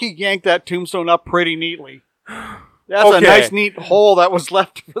 Well, he yanked that tombstone up pretty neatly. That's a nice, neat hole that was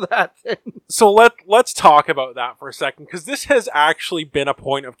left for that thing. So let's talk about that for a second, because this has actually been a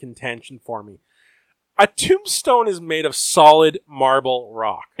point of contention for me. A tombstone is made of solid marble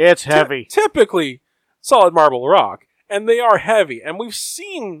rock. It's heavy. Typically solid marble rock. And they are heavy. And we've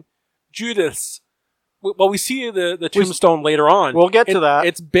seen Judith's... Well, we see the tombstone later on. We'll get to that.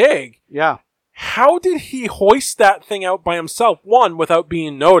 It's big. Yeah. How did he hoist that thing out by himself? 1, without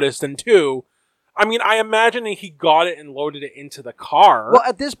being noticed, and 2... I mean, I imagine he got it and loaded it into the car. Well,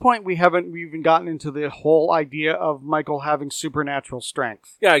 at this point, we haven't even gotten into the whole idea of Michael having supernatural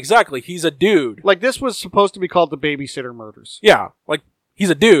strength. Yeah, exactly. He's a dude. Like, this was supposed to be called the Babysitter Murders. Yeah, like, he's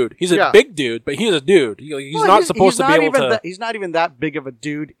a dude. He's a big dude, but he's a dude. He's not supposed to be able to... He's not even that big of a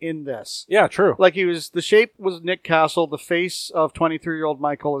dude in this. Yeah, true. Like, the shape was Nick Castle. The face of 23-year-old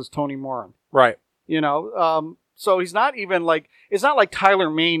Michael is Tony Moran. Right. So he's not even like... It's not like Tyler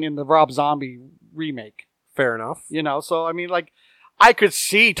Mane in the Rob Zombie remake. Fair enough. So I mean, like, I could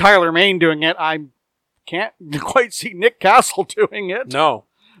see Tyler Mane doing it. I can't quite see Nick Castle doing it. No.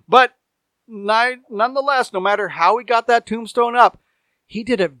 But nonetheless, no matter how he got that tombstone up, he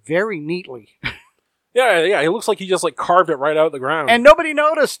did it very neatly. Yeah. It looks like he just like carved it right out of the ground. And nobody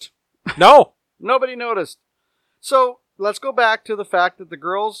noticed. No. Nobody noticed. So let's go back to the fact that the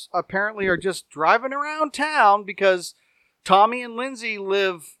girls apparently are just driving around town because Tommy and Lindsay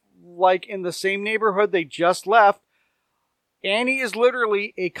live like in the same neighborhood they just left. Annie is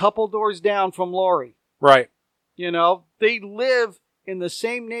literally a couple doors down from Laurie. Right. They live in the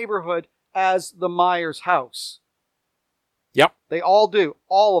same neighborhood as the Myers house. Yep. They all do.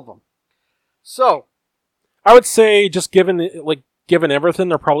 All of them. So, I would say just given everything,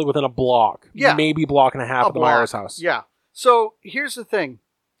 they're probably within a block. Yeah. Maybe block and a half of the Myers house. Yeah. So, here's the thing.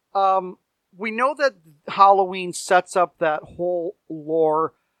 We know that Halloween sets up that whole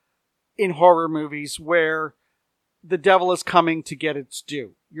lore in horror movies where the devil is coming to get its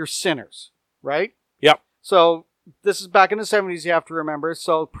due. You're sinners, right? Yep. So this is back in the 70s, you have to remember.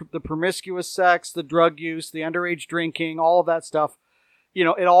 So the promiscuous sex, the drug use, the underage drinking, all of that stuff,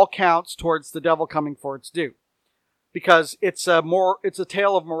 it all counts towards the devil coming for its due. Because it's a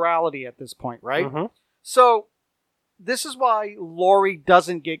tale of morality at this point, right? Mm-hmm. So this is why Laurie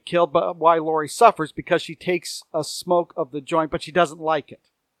doesn't get killed, but why Laurie suffers, because she takes a smoke of the joint, but she doesn't like it.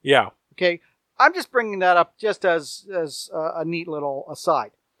 Yeah. Okay? I'm just bringing that up just as a neat little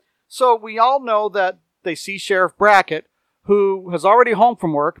aside. So we all know that they see Sheriff Brackett, who has already home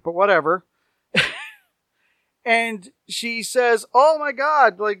from work, but whatever. And she says, oh my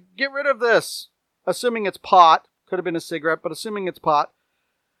God, get rid of this. Assuming it's pot. Could have been a cigarette, but assuming it's pot.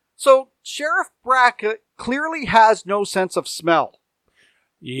 So Sheriff Brackett clearly has no sense of smell.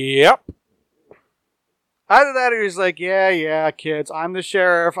 Yep. Either that or he's like, yeah, kids, I'm the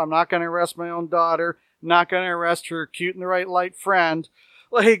sheriff. I'm not going to arrest my own daughter. Not going to arrest her cute and the right light friend.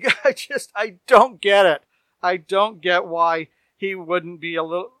 I don't get it. I don't get why he wouldn't be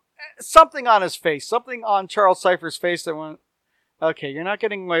something on his face, something on Charles Cypher's face that went, okay, you're not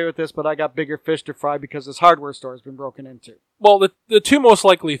getting away with this, but I got bigger fish to fry because this hardware store has been broken into. Well, the two most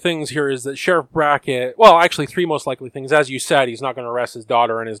likely things here is that Sheriff Brackett, well, actually three most likely things. As you said, he's not going to arrest his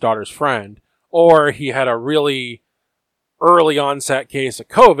daughter and his daughter's friend. Or he had a really early onset case of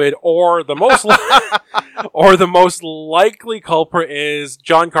COVID, or the most likely culprit is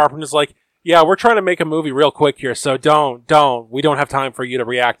John Carpenter's like, yeah, we're trying to make a movie real quick here, so we don't have time for you to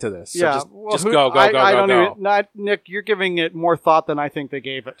react to this. So go. Nick, you're giving it more thought than I think they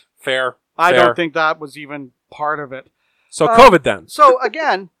gave it. Fair. I don't think that was even part of it. So COVID then. So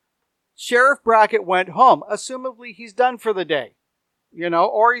again, Sheriff Brackett went home. Assumably he's done for the day.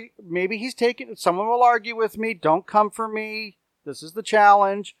 Or maybe he's taken, someone will argue with me, don't come for me, this is the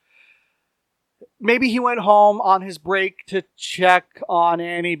challenge. Maybe he went home on his break to check on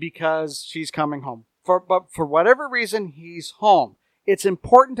Annie because she's coming home. But for whatever reason, he's home. It's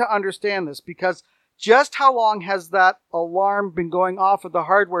important to understand this because just how long has that alarm been going off at the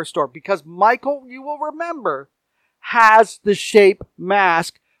hardware store? Because Michael, you will remember, has the shape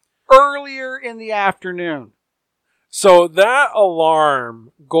mask earlier in the afternoon. So that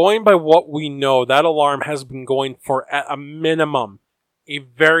alarm, going by what we know, that alarm has been going for at a minimum, a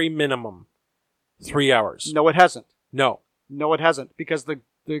very minimum, 3 hours. No, it hasn't. No, it hasn't, because the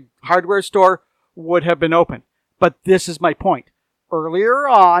hardware store would have been open. But this is my point. Earlier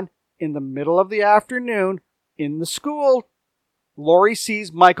on, in the middle of the afternoon, in the school, Laurie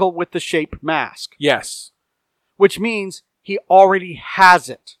sees Michael with the shape mask. Yes. Which means he already has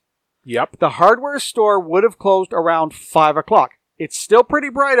it. Yep. The hardware store would have closed around 5 o'clock. It's still pretty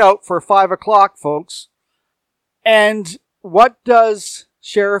bright out for 5 o'clock, folks. And what does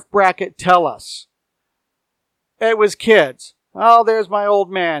Sheriff Brackett tell us? It was kids. Oh, there's my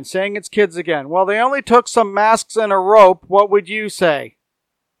old man saying it's kids again. Well, they only took some masks and a rope. What would you say?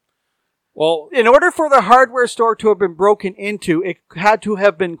 Well, in order for the hardware store to have been broken into, it had to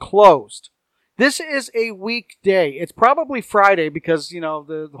have been closed. This is a weekday. It's probably Friday because,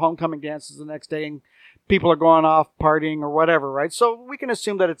 the homecoming dance is the next day and people are going off partying or whatever, right? So we can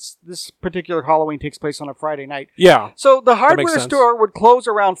assume that this particular Halloween takes place on a Friday night. Yeah. So the hardware store would close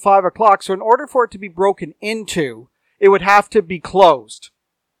around 5 o'clock. So in order for it to be broken into, it would have to be closed.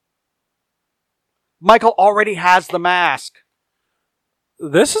 Michael already has the mask.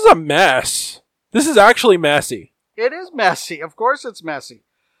 This is a mess. This is actually messy. It is messy. Of course it's messy.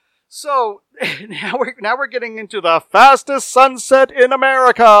 So, now we're getting into the fastest sunset in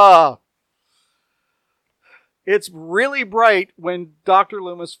America. It's really bright when Dr.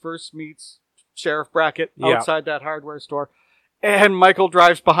 Loomis first meets Sheriff Brackett outside that hardware store. And Michael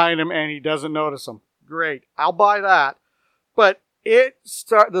drives behind him and he doesn't notice him. Great. I'll buy that. But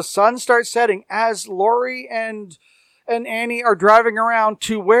the sun starts setting as Laurie and Annie are driving around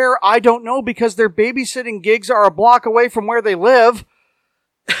to where, I don't know, because their babysitting gigs are a block away from where they live.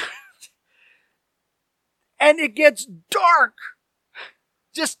 And it gets dark.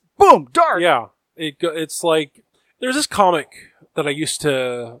 Just boom, dark. Yeah. It's like, there's this comic that I used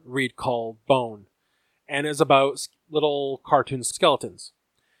to read called Bone. And it's about little cartoon skeletons.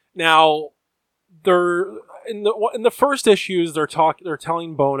 Now, they're in the first issues, they're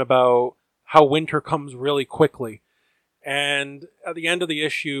telling Bone about how winter comes really quickly. And at the end of the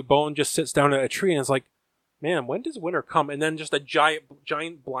issue, Bone just sits down at a tree and is like, man, when does winter come? And then just a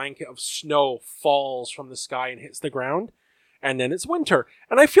giant blanket of snow falls from the sky and hits the ground. and then it's winter.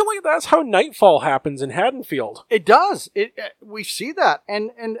 And I feel like that's how nightfall happens in Haddonfield. It does. We see that.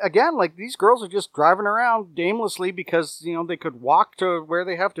 And again, like, these girls are just driving around aimlessly because, they could walk to where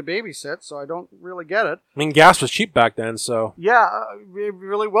they have to babysit, so I don't really get it. I mean, gas was cheap back then, so... Yeah, it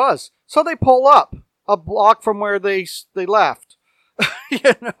really was. So they pull up a block from where they left.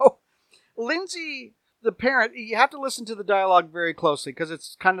 Lindsay, the parent, you have to listen to the dialogue very closely because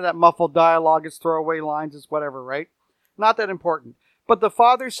it's kind of that muffled dialogue, it's throwaway lines, it's whatever, right? Not that important. But the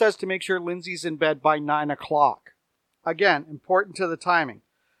father says to make sure Lindsay's in bed by 9 o'clock. Again, important to the timing.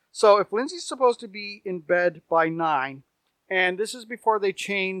 So if Lindsay's supposed to be in bed by 9, and this is before they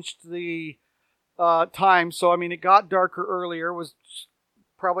changed the time, so it got darker earlier, it was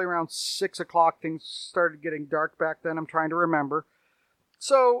probably around 6 o'clock, things started getting dark back then, I'm trying to remember.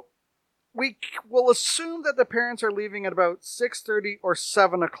 So we will assume that the parents are leaving at about 6:30 or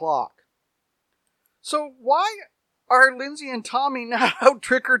 7 o'clock. So why are Lindsay and Tommy now out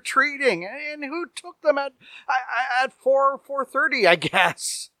trick-or-treating? And who took them at 4:30, I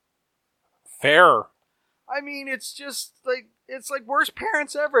guess? Fair. It's just like, it's like worst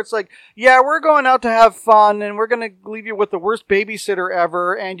parents ever. It's like, yeah, we're going out to have fun and we're going to leave you with the worst babysitter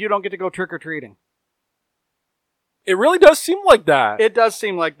ever and you don't get to go trick-or-treating. It really does seem like that. It does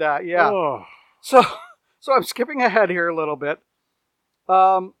seem like that, yeah. Ugh. So I'm skipping ahead here a little bit.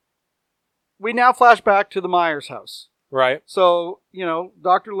 We now flash back to the Myers house. Right. So,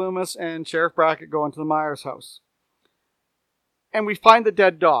 Dr. Loomis and Sheriff Brackett go into the Myers house. And we find the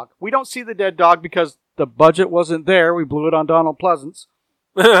dead dog. We don't see the dead dog because the budget wasn't there. We blew it on Donald Pleasance.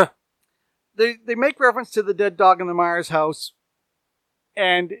 They make reference to the dead dog in the Myers house.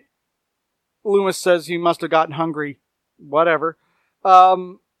 And Loomis says he must have gotten hungry. Whatever.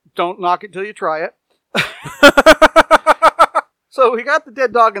 Don't knock it till you try it. So we got the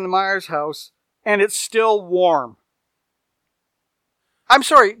dead dog in the Myers house, and it's still warm. I'm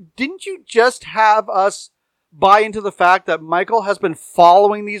sorry, didn't you just have us buy into the fact that Michael has been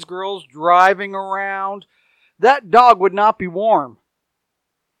following these girls, driving around? That dog would not be warm.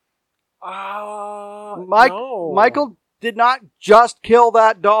 No. Michael did not just kill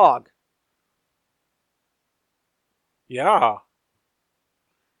that dog. Yeah.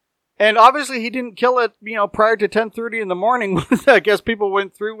 And obviously he didn't kill it, prior to 10:30 in the morning. I guess people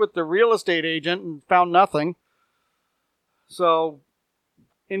went through with the real estate agent and found nothing. So,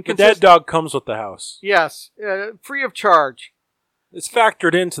 the dead dog comes with the house. Yes, free of charge. It's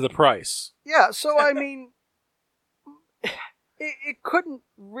factored into the price. Yeah, so it couldn't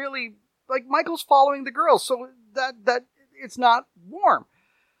really, like, Michael's following the girls, so that it's not warm.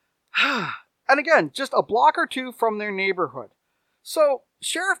 And again, just a block or two from their neighborhood. So,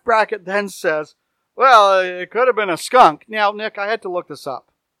 Sheriff Brackett then says, well, it could have been a skunk. Now, Nick, I had to look this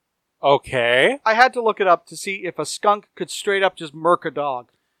up. Okay. I had to look it up to see if a skunk could straight up just murk a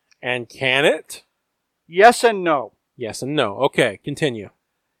dog. And can it? Yes and no. Yes and no. Okay, continue.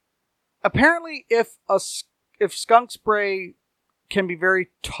 Apparently, if skunk spray can be very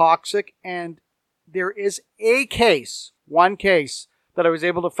toxic, and there is one case that I was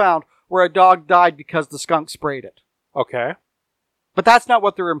able to find where a dog died because the skunk sprayed it. Okay. But that's not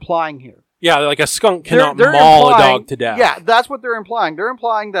what they're implying here. Yeah, like a skunk cannot maul a dog to death. Yeah, that's what they're implying. They're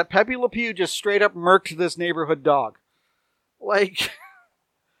implying that Pepe Le Pew just straight up murked this neighborhood dog. Like,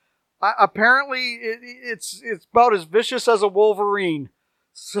 apparently it's about as vicious as a Wolverine.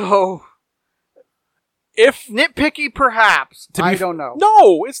 So, if nitpicky, perhaps. I don't know.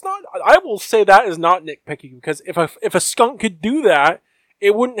 No, it's not. I will say that is not nitpicky, because if a skunk could do that,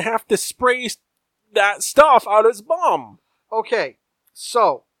 it wouldn't have to spray that stuff out its bum. Okay,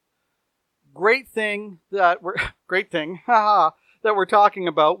 so great thing that we're talking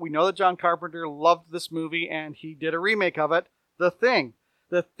about. We know that John Carpenter loved this movie and he did a remake of it. The Thing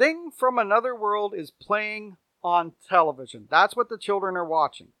from Another World is playing on television. That's what the children are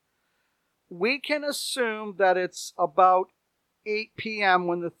watching. We can assume that it's about 8 p.m.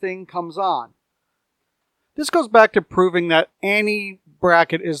 when The Thing comes on. This goes back to proving that Annie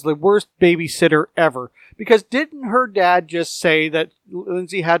Brackett is the worst babysitter ever. Because didn't her dad just say that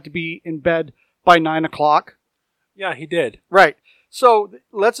Lindsay had to be in bed by 9 o'clock? Yeah, he did. Right. So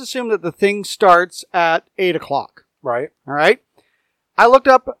let's assume that The Thing starts at 8 o'clock. Right. All right. I looked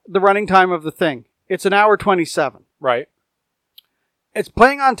up the running time of The Thing. It's an hour 27. Right. It's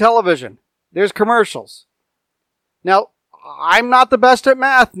playing on television. There's commercials. Now, I'm not the best at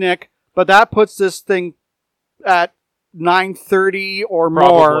math, Nick, but that puts this thing at 9:30 or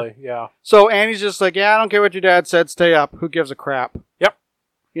more. Probably, yeah. So Annie's just like, yeah, I don't care what your dad said, stay up. Who gives a crap? Yep.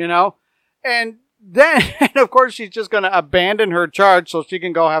 And then, of course, she's just going to abandon her charge so she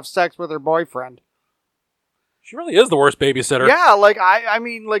can go have sex with her boyfriend. She really is the worst babysitter. Yeah, like I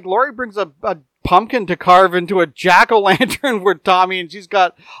mean, like Lori brings a pumpkin to carve into a jack-o'-lantern with Tommy, and she's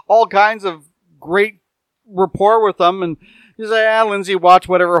got all kinds of great rapport with them. And she's like, Lindsay, watch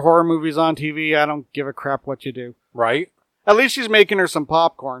whatever horror movies on TV. I don't give a crap what you do. Right? At least she's making her some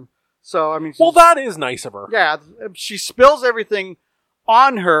popcorn. So I mean, well, that is nice of her. Yeah, she spills everything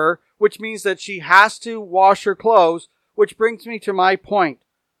on her, which means that she has to wash her clothes. Which brings me to my point.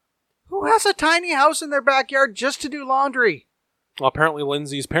 Who has a tiny house in their backyard just to do laundry? Well, apparently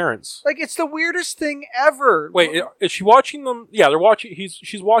Lindsay's parents. Like, it's the weirdest thing ever. Wait, is she watching them? Yeah, they're watching.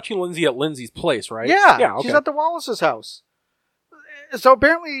 She's watching Lindsay at Lindsay's place, right? Yeah, okay. She's at the Wallace's house. So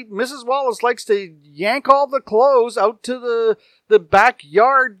apparently Mrs. Wallace likes to yank all the clothes out to the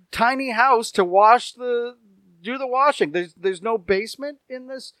backyard tiny house to do the washing. There's no basement in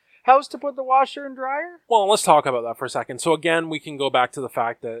this house to put the washer and dryer? Well, let's talk about that for a second. So again, we can go back to the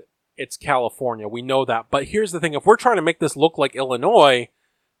fact that it's California. We know that. But here's the thing. If we're trying to make this look like Illinois,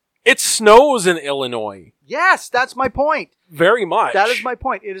 it snows in Illinois. Yes, that's my point. Very much. That is my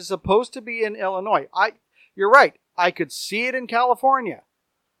point. It is supposed to be in Illinois. You're right. I could see it in California.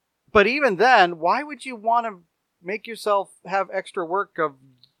 But even then, why would you want to make yourself have extra work of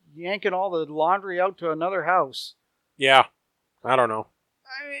yanking all the laundry out to another house? Yeah. I don't know.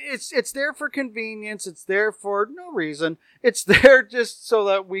 I mean, it's there for convenience. It's there for no reason. It's there just so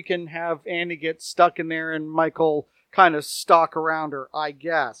that we can have Annie get stuck in there and Michael kind of stalk around her, I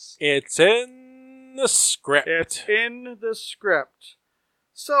guess. It's in the script. It's in the script.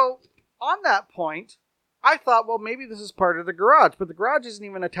 So, on that point, I thought, well, maybe this is part of the garage, but the garage isn't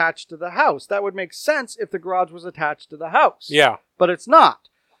even attached to the house. That would make sense if the garage was attached to the house. Yeah. But it's not.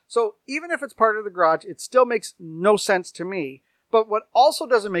 So, even if it's part of the garage, it still makes no sense to me. But what also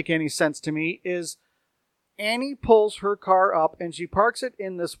doesn't make any sense to me is Annie pulls her car up and she parks it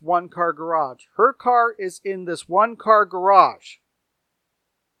in this one-car garage. Her car is in this one-car garage.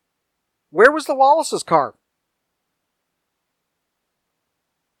 Where was the Wallace's car?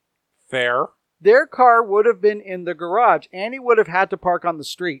 Fair. Their car would have been in the garage. Annie would have had to park on the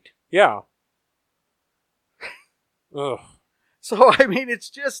street. Yeah. Ugh. So, I mean, it's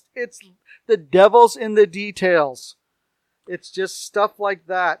the devil's in the details. It's just stuff like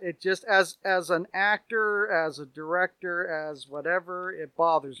that. It just, as an actor, as a director, as whatever, it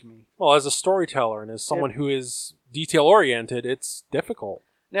bothers me. Well, as a storyteller and as someone who is detail-oriented, it's difficult.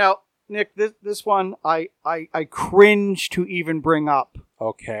 Now, Nick, this one I cringe to even bring up.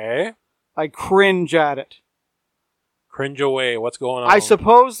 Okay. I cringe at it. Cringe away. What's going on? I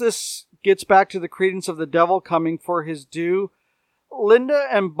suppose this gets back to the credence of the devil coming for his due. Linda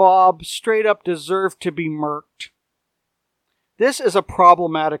and Bob straight up deserve to be murked. This is a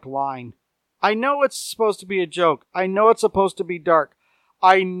problematic line. I know it's supposed to be a joke. I know it's supposed to be dark.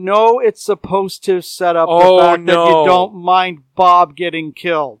 I know it's supposed to set up the fact that you don't mind Bob getting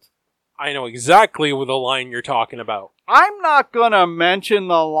killed. I know exactly what the line you're talking about. I'm not going to mention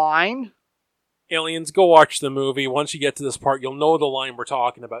the line. Aliens, go watch the movie. Once you get to this part, you'll know the line we're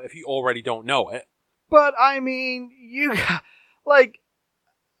talking about if you already don't know it. But, I mean,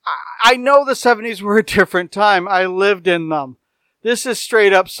 I know the 70s were a different time. I lived in them. This is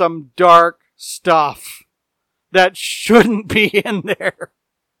straight up some dark stuff that shouldn't be in there.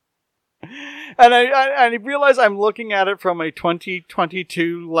 And I realize I'm looking at it from a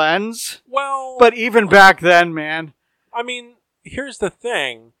 2022 lens. Well... But even back then, man. I mean, here's the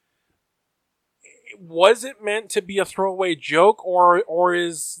thing. Was it meant to be a throwaway joke, or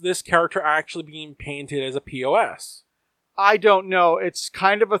is this character actually being painted as a POS? I don't know. It's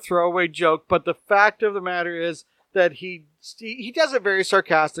kind of a throwaway joke, but the fact of the matter is that he does it very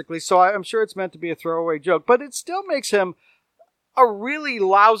sarcastically, so I'm sure it's meant to be a throwaway joke, but it still makes him a really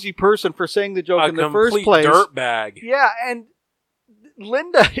lousy person for saying the joke in the first place. A complete dirtbag. Yeah, and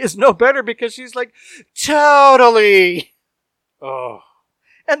Linda is no better because she's like, totally. Oh.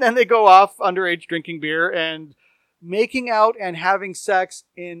 And then they go off underage drinking beer and making out and having sex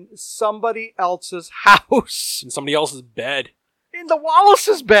in somebody else's house. In somebody else's bed. In the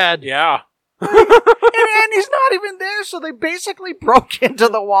Wallace's bed. Yeah. And Annie's not even there, so they basically broke into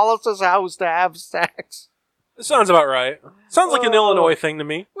the Wallace's house to have sex. It sounds about right. Sounds like an Illinois thing to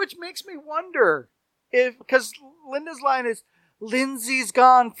me. Which makes me wonder because Linda's line is, Lindsay's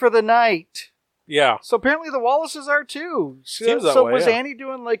gone for the night. Yeah. So apparently the Wallaces are too. Seems that way, was yeah. Annie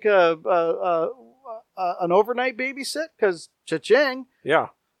doing like an overnight babysit? Because cha-ching. Yeah.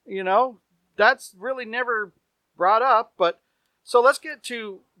 You know, that's really never brought up. But so let's get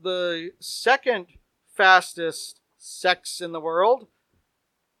to the second fastest sex in the world.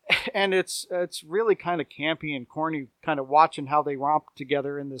 And it's really kind of campy and corny, kind of watching how they romp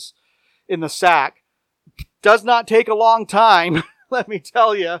together in the sack. does not take a long time, let me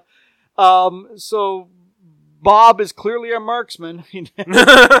tell you. So Bob is clearly a marksman. He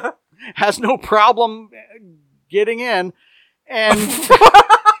has no problem getting in, and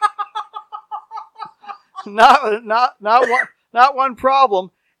not one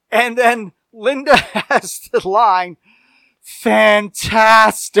problem. And then Linda has the line,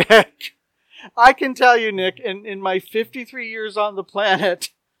 fantastic. I can tell you, Nick, in my 53 years on the planet,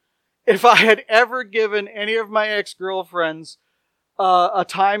 if I had ever given any of my ex-girlfriends a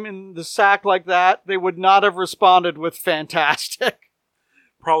time in the sack like that, they would not have responded with fantastic.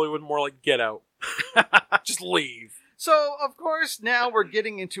 Probably would more like get out. Just leave. So, of course, now we're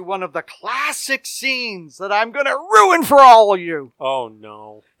getting into one of the classic scenes that I'm going to ruin for all of you. Oh,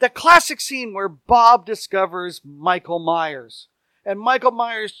 no. The classic scene where Bob discovers Michael Myers. And Michael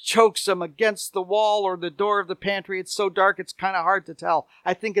Myers chokes him against the wall or the door of the pantry. It's so dark, it's kind of hard to tell.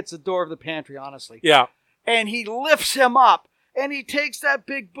 I think it's the door of the pantry, honestly. Yeah. And he lifts him up, and he takes that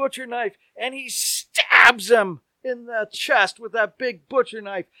big butcher knife, and he stabs him in the chest with that big butcher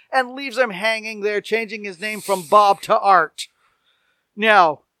knife, and leaves him hanging there, changing his name from Bob to Art.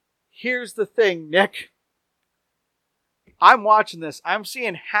 Now, here's the thing, Nick. I'm watching this. I'm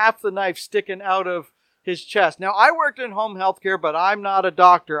seeing half the knife sticking out of his chest. Now, I worked in home healthcare, but I'm not a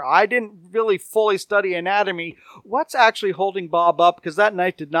doctor. I didn't really fully study anatomy. What's actually holding Bob up? Because that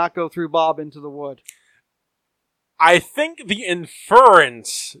knife did not go through Bob into the wood. I think the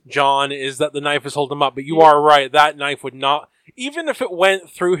inference, John, is that the knife is holding him up, but you are right. That knife would not, even if it went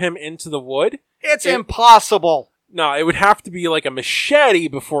through him into the wood. It's impossible. No, it would have to be like a machete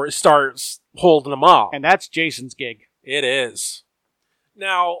before it starts holding him up. And that's Jason's gig. It is.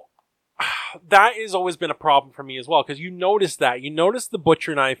 Now, that has always been a problem for me as well, because you notice that. You notice the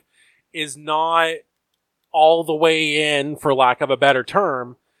butcher knife is not all the way in, for lack of a better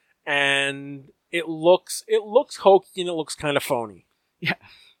term, and it looks hokey and it looks kind of phony. Yeah.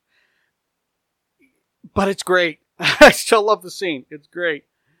 But it's great. I still love the scene. It's great.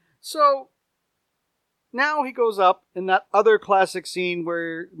 So, now he goes up in that other classic scene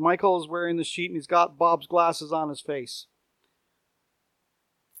where Michael is wearing the sheet and he's got Bob's glasses on his face.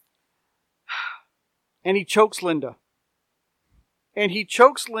 And he chokes Linda. And he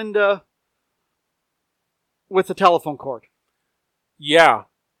chokes Linda with a telephone cord. Yeah.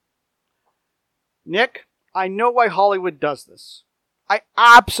 Nick, I know why Hollywood does this. I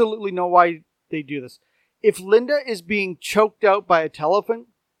absolutely know why they do this. If Linda is being choked out by a telephone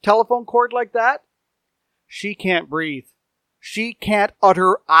cord like that, she can't breathe. She can't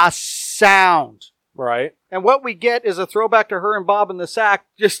utter a sound. Right. And what we get is a throwback to her and Bob in the sack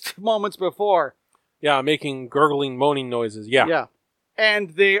just moments before. Yeah, making gurgling, moaning noises. Yeah. Yeah. And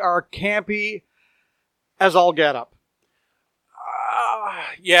they are campy as all get up.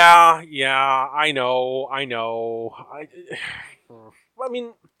 Yeah, I know. I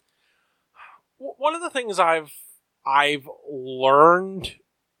mean, one of the things I've learned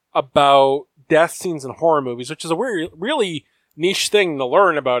about death scenes in horror movies, which is a really niche thing to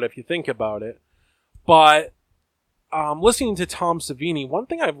learn about if you think about it, but listening to Tom Savini, one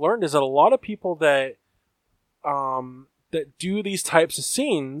thing I've learned is that a lot of people that do these types of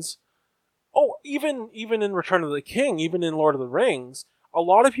scenes, even in Return of the King, even in Lord of the Rings, a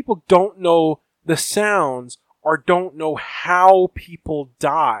lot of people don't know the sounds or don't know how people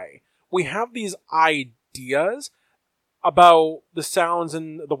die. We have these ideas about the sounds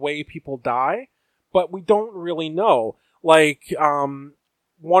and the way people die, but we don't really know. Like,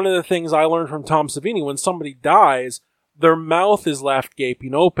 one of the things I learned from Tom Savini, when somebody dies, their mouth is left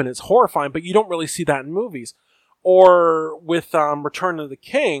gaping open. It's horrifying, but you don't really see that in movies. Or with Return of the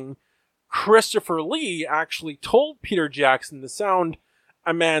King, Christopher Lee actually told Peter Jackson the sound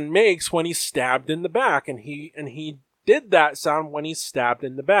a man makes when he's stabbed in the back, and he did that sound when he's stabbed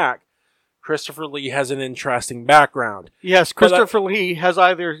in the back. Christopher Lee has an interesting background. Yes, Christopher Lee has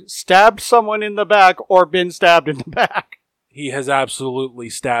either stabbed someone in the back or been stabbed in the back. He has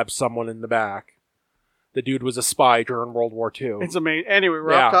absolutely stabbed someone in the back. The dude was a spy during World War II. It's amazing. Anyway,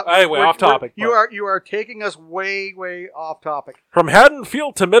 off topic. You are taking us way off topic. From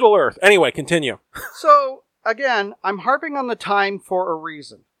Haddonfield to Middle Earth. Anyway, continue. So, again, I'm harping on the time for a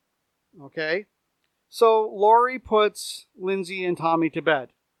reason. Okay? So, Laurie puts Lindsay and Tommy to bed.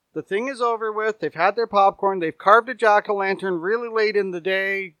 The thing is over with. They've had their popcorn. They've carved a jack-o'-lantern really late in the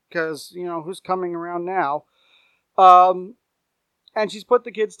day because, who's coming around now? And she's put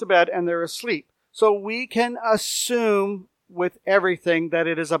the kids to bed and they're asleep. So we can assume with everything that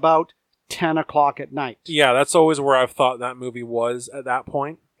it is about 10 o'clock at night. Yeah, that's always where I've thought that movie was at that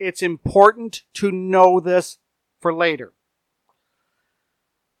point. It's important to know this for later.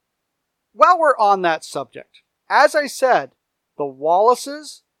 while we're on that subject, as I said, the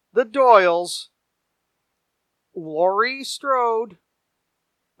Wallaces, the Doyles, Laurie Strode,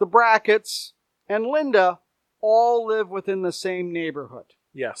 the Bracketts, and Linda all live within the same neighborhood.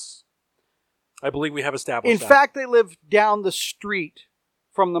 Yes. I believe we have established In that. fact, they live down the street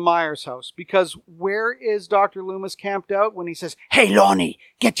from the Myers house, because where is Dr. Loomis camped out when he says, "Hey, Lonnie,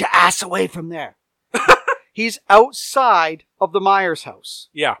 get your ass away from there"? He's outside of the Myers house.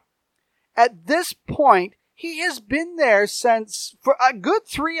 Yeah. At this point, he has been there for a good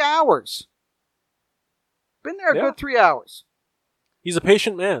 3 hours. Been there a good 3 hours. He's a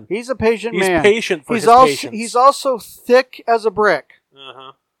patient man. He's a patient He's man. patient for his patients. He's also thick as a brick.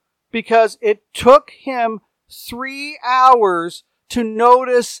 Uh-huh. Because it took him 3 hours to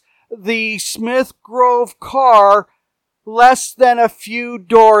notice the Smith Grove car less than a few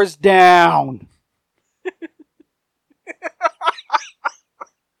doors down.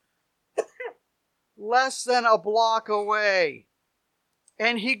 Less than a block away.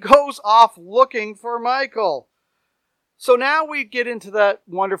 And he goes off looking for Michael. So now we get into that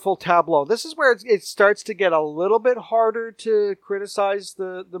wonderful tableau. This is where it starts to get a little bit harder to criticize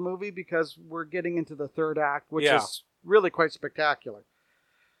the movie, because we're getting into the third act, which is really quite spectacular.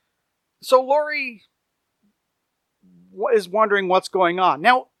 So Laurie is wondering what's going on.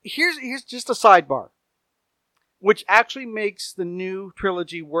 Now, here's just a sidebar, which actually makes the new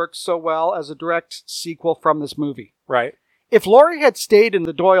trilogy work so well as a direct sequel from this movie. Right. If Laurie had stayed in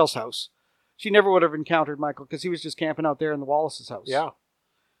the Doyle's house, she never would have encountered Michael, because he was just camping out there in the Wallace's house. Yeah.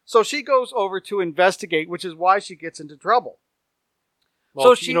 So she goes over to investigate, which is why she gets into trouble.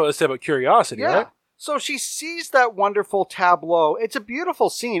 Well, you know what they say about curiosity, right? So she sees that wonderful tableau. It's a beautiful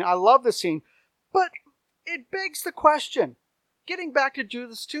scene. I love the scene. But it begs the question, getting back to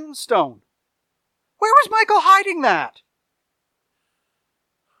Judith's tombstone, where was Michael hiding that?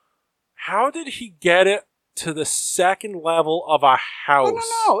 How did he get it to the second level of a house?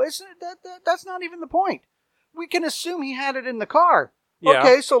 No. That's not even the point. We can assume he had it in the car. Yeah.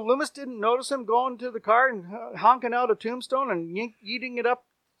 Okay, so Loomis didn't notice him going to the car and honking out a tombstone and yeeting it up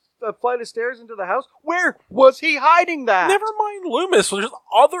a flight of stairs into the house. Where was he hiding that? Never mind Loomis. There's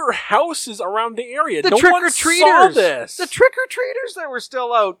other houses around the area. The no one saw trick-or-treaters. this. The trick-or-treaters that were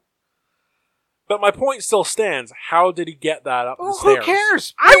still out. But my point still stands. How did he get that up the Who stairs?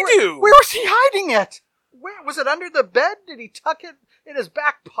 cares? I do. Where was he hiding it? Where was it? Under the bed? Did he tuck it in his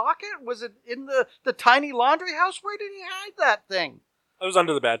back pocket? Was it in the tiny laundry house? Where did he hide that thing? It was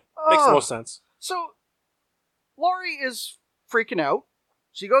under the bed. Makes the most sense. So Laurie is freaking out.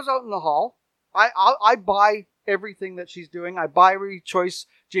 She goes out in the hall. I buy everything that she's doing. I buy every choice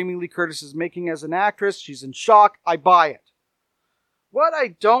Jamie Lee Curtis is making as an actress. She's in shock. I buy it. What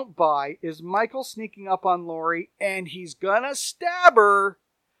I don't buy is Michael sneaking up on Laurie, and he's gonna stab her,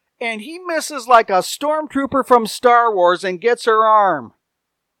 and he misses like a stormtrooper from Star Wars and gets her arm.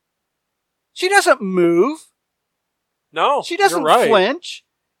 She doesn't move. No, She doesn't you're right. flinch.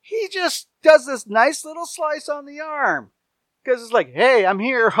 He just does this nice little slice on the arm. Because it's like, hey, I'm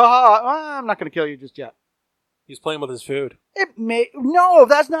here. I'm not going to kill you just yet. He's playing with his food. No,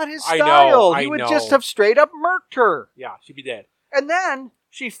 that's not his I style. know, He I would know. just have straight up murked her. Yeah, she'd be dead. And then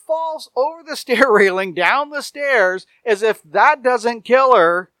she falls over the stair railing down the stairs, as if that doesn't kill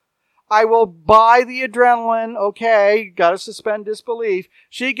her. I will buy the adrenaline. Okay, gotta suspend disbelief.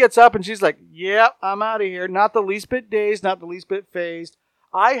 She gets up and she's like, yep, I'm out of here. Not the least bit dazed, not the least bit phased.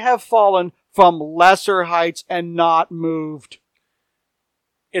 I have fallen from lesser heights and not moved.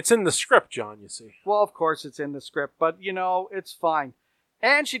 It's in the script, John, you see. Well, of course it's in the script, but it's fine.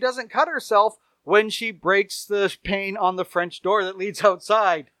 And she doesn't cut herself when she breaks the pane on the French door that leads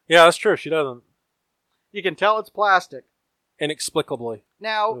outside. Yeah, that's true. She doesn't. You can tell it's plastic. Inexplicably.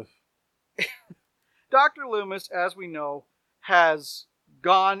 Now, Dr. Loomis, as we know, has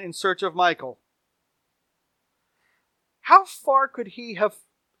gone in search of Michael. How far could he have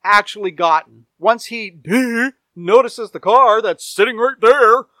actually gotten once he notices the car that's sitting right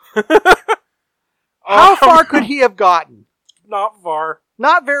there? How far could he have gotten? Not far.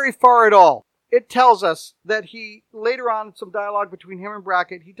 Not very far at all. It tells us that he, later on, some dialogue between him and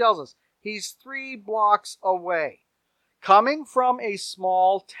Brackett, he tells us he's 3 blocks away. Coming from a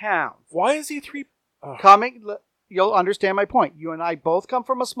small town. Why is he 3... You'll understand my point. You and I both come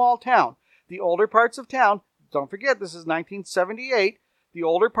from a small town. The older parts of town, don't forget this is 1978, the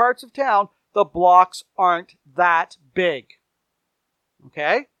older parts of town, the blocks aren't that big.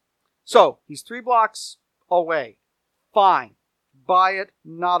 Okay? So, he's 3 blocks away. Fine. Buy it,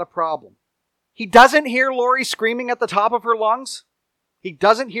 not a problem. He doesn't hear Laurie screaming at the top of her lungs. He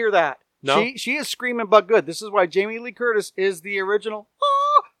doesn't hear that. No. She is screaming but good. This is why Jamie Lee Curtis is the original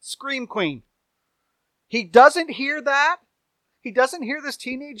Scream Queen. He doesn't hear that. He doesn't hear this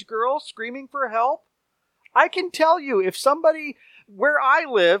teenage girl screaming for help. I can tell you, if somebody, where I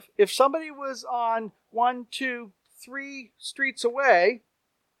live, if somebody was on 1, 2, 3 streets away,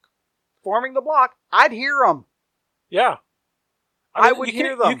 forming the block, I'd hear them. Yeah. I would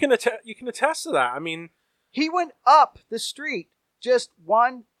hear them. You can attest to that. I mean, he went up the street, just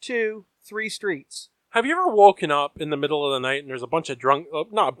 1, 2, 3 streets. Have you ever woken up in the middle of the night and there's a bunch of drunk,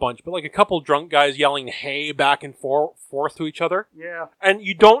 not a bunch, but like a couple drunk guys yelling hey back and forth to each other? Yeah. And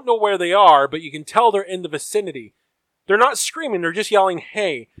you don't know where they are, but you can tell they're in the vicinity. They're not screaming, they're just yelling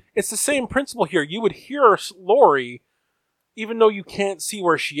hey. It's the same principle here. You would hear Lori, even though you can't see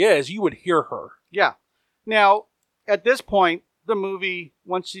where she is, you would hear her. Yeah. Now, at this point, the movie,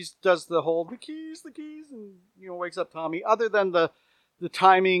 once she does the whole, the keys, and, wakes up Tommy, other than the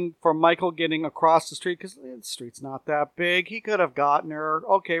timing for Michael getting across the street, because the street's not that big. He could have gotten her.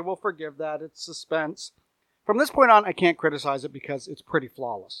 Okay, we'll forgive that. It's suspense. From this point on, I can't criticize it because it's pretty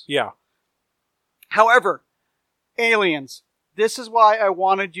flawless. Yeah. However, Aliens, this is why I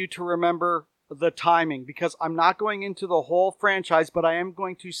wanted you to remember the timing, because I'm not going into the whole franchise, but I am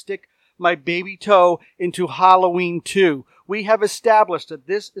going to stick my baby toe into Halloween 2. We have established that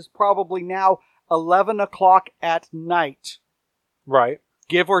this is probably now 11 o'clock at night. Right.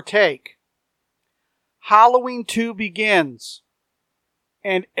 Give or take. Halloween 2 begins.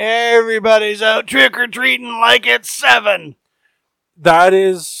 And everybody's out trick-or-treating like it's 7. That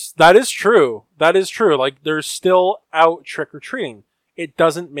is true. That is true. Like, they're still out trick-or-treating. It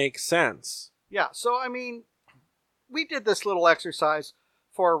doesn't make sense. Yeah, so, I mean, we did this little exercise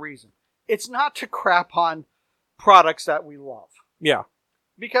for a reason. It's not to crap on products that we love. Yeah.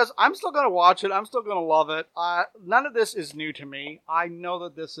 Because I'm still going to watch it. I'm still going to love it. None of this is new to me. I know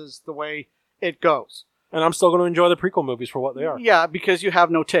that this is the way it goes. And I'm still going to enjoy the prequel movies for what they are. Yeah, because you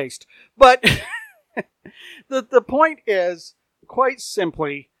have no taste. But the point is, quite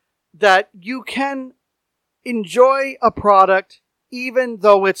simply, that you can enjoy a product even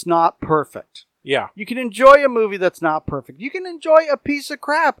though it's not perfect. Yeah. You can enjoy a movie that's not perfect. You can enjoy a piece of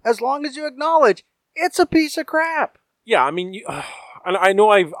crap as long as you acknowledge it's a piece of crap. Yeah, I mean, and I know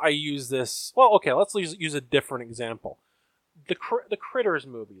I use this. Well, okay, let's use a different example. The Critters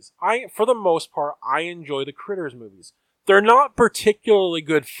movies. For the most part, I enjoy the Critters movies. They're not particularly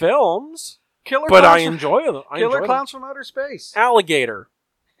good films, but I enjoy them. Killer Clowns from Outer Space. Alligator.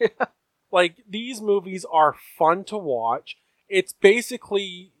 Like, these movies are fun to watch. It's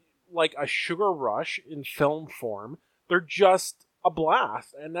basically like a Sugar Rush in film form. They're just a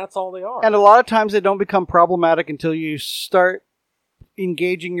blast, and that's all they are. And a lot of times they don't become problematic until you start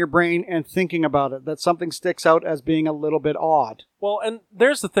engaging your brain and thinking about it, that something sticks out as being a little bit odd. Well, and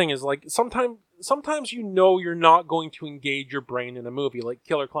there's the thing is, like, sometimes you're not going to engage your brain in a movie, like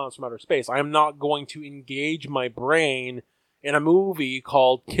Killer Clowns from Outer Space. I am not going to engage my brain in a movie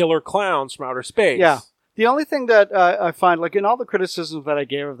called Killer Clowns from Outer Space. Yeah. The only thing that I find, like in all the criticisms that I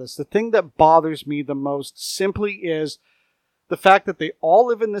gave of this, the thing that bothers me the most simply is the fact that they all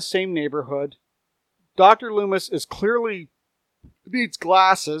live in the same neighborhood. Dr. Loomis is clearly needs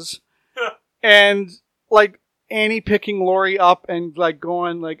glasses. And like Annie picking Lori up and like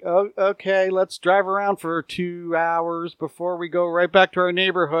going like, oh, okay, let's drive around for 2 hours before we go right back to our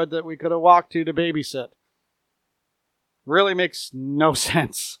neighborhood that we could have walked to babysit. Really makes no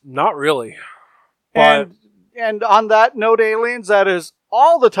sense. Not really. But And on that note, aliens, that is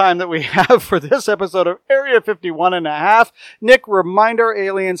all the time that we have for this episode of Area 51 and a half. Nick, remind our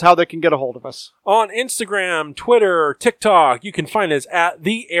aliens how they can get a hold of us. On Instagram, Twitter, TikTok, you can find us at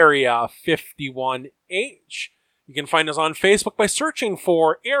the Area 51H. You can find us on Facebook by searching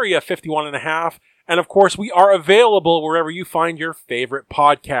for Area 51 and a half. And of course, we are available wherever you find your favorite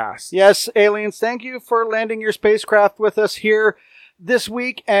podcasts. Yes, aliens, thank you for landing your spacecraft with us here this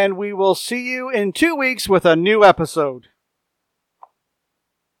week, and we will see you in 2 weeks with a new episode.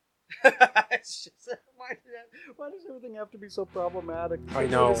 It's just, why does everything have to be so problematic? I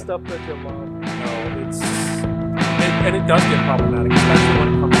know. The stuff that you love. No, and it does get problematic, especially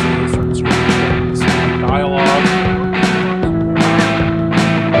when it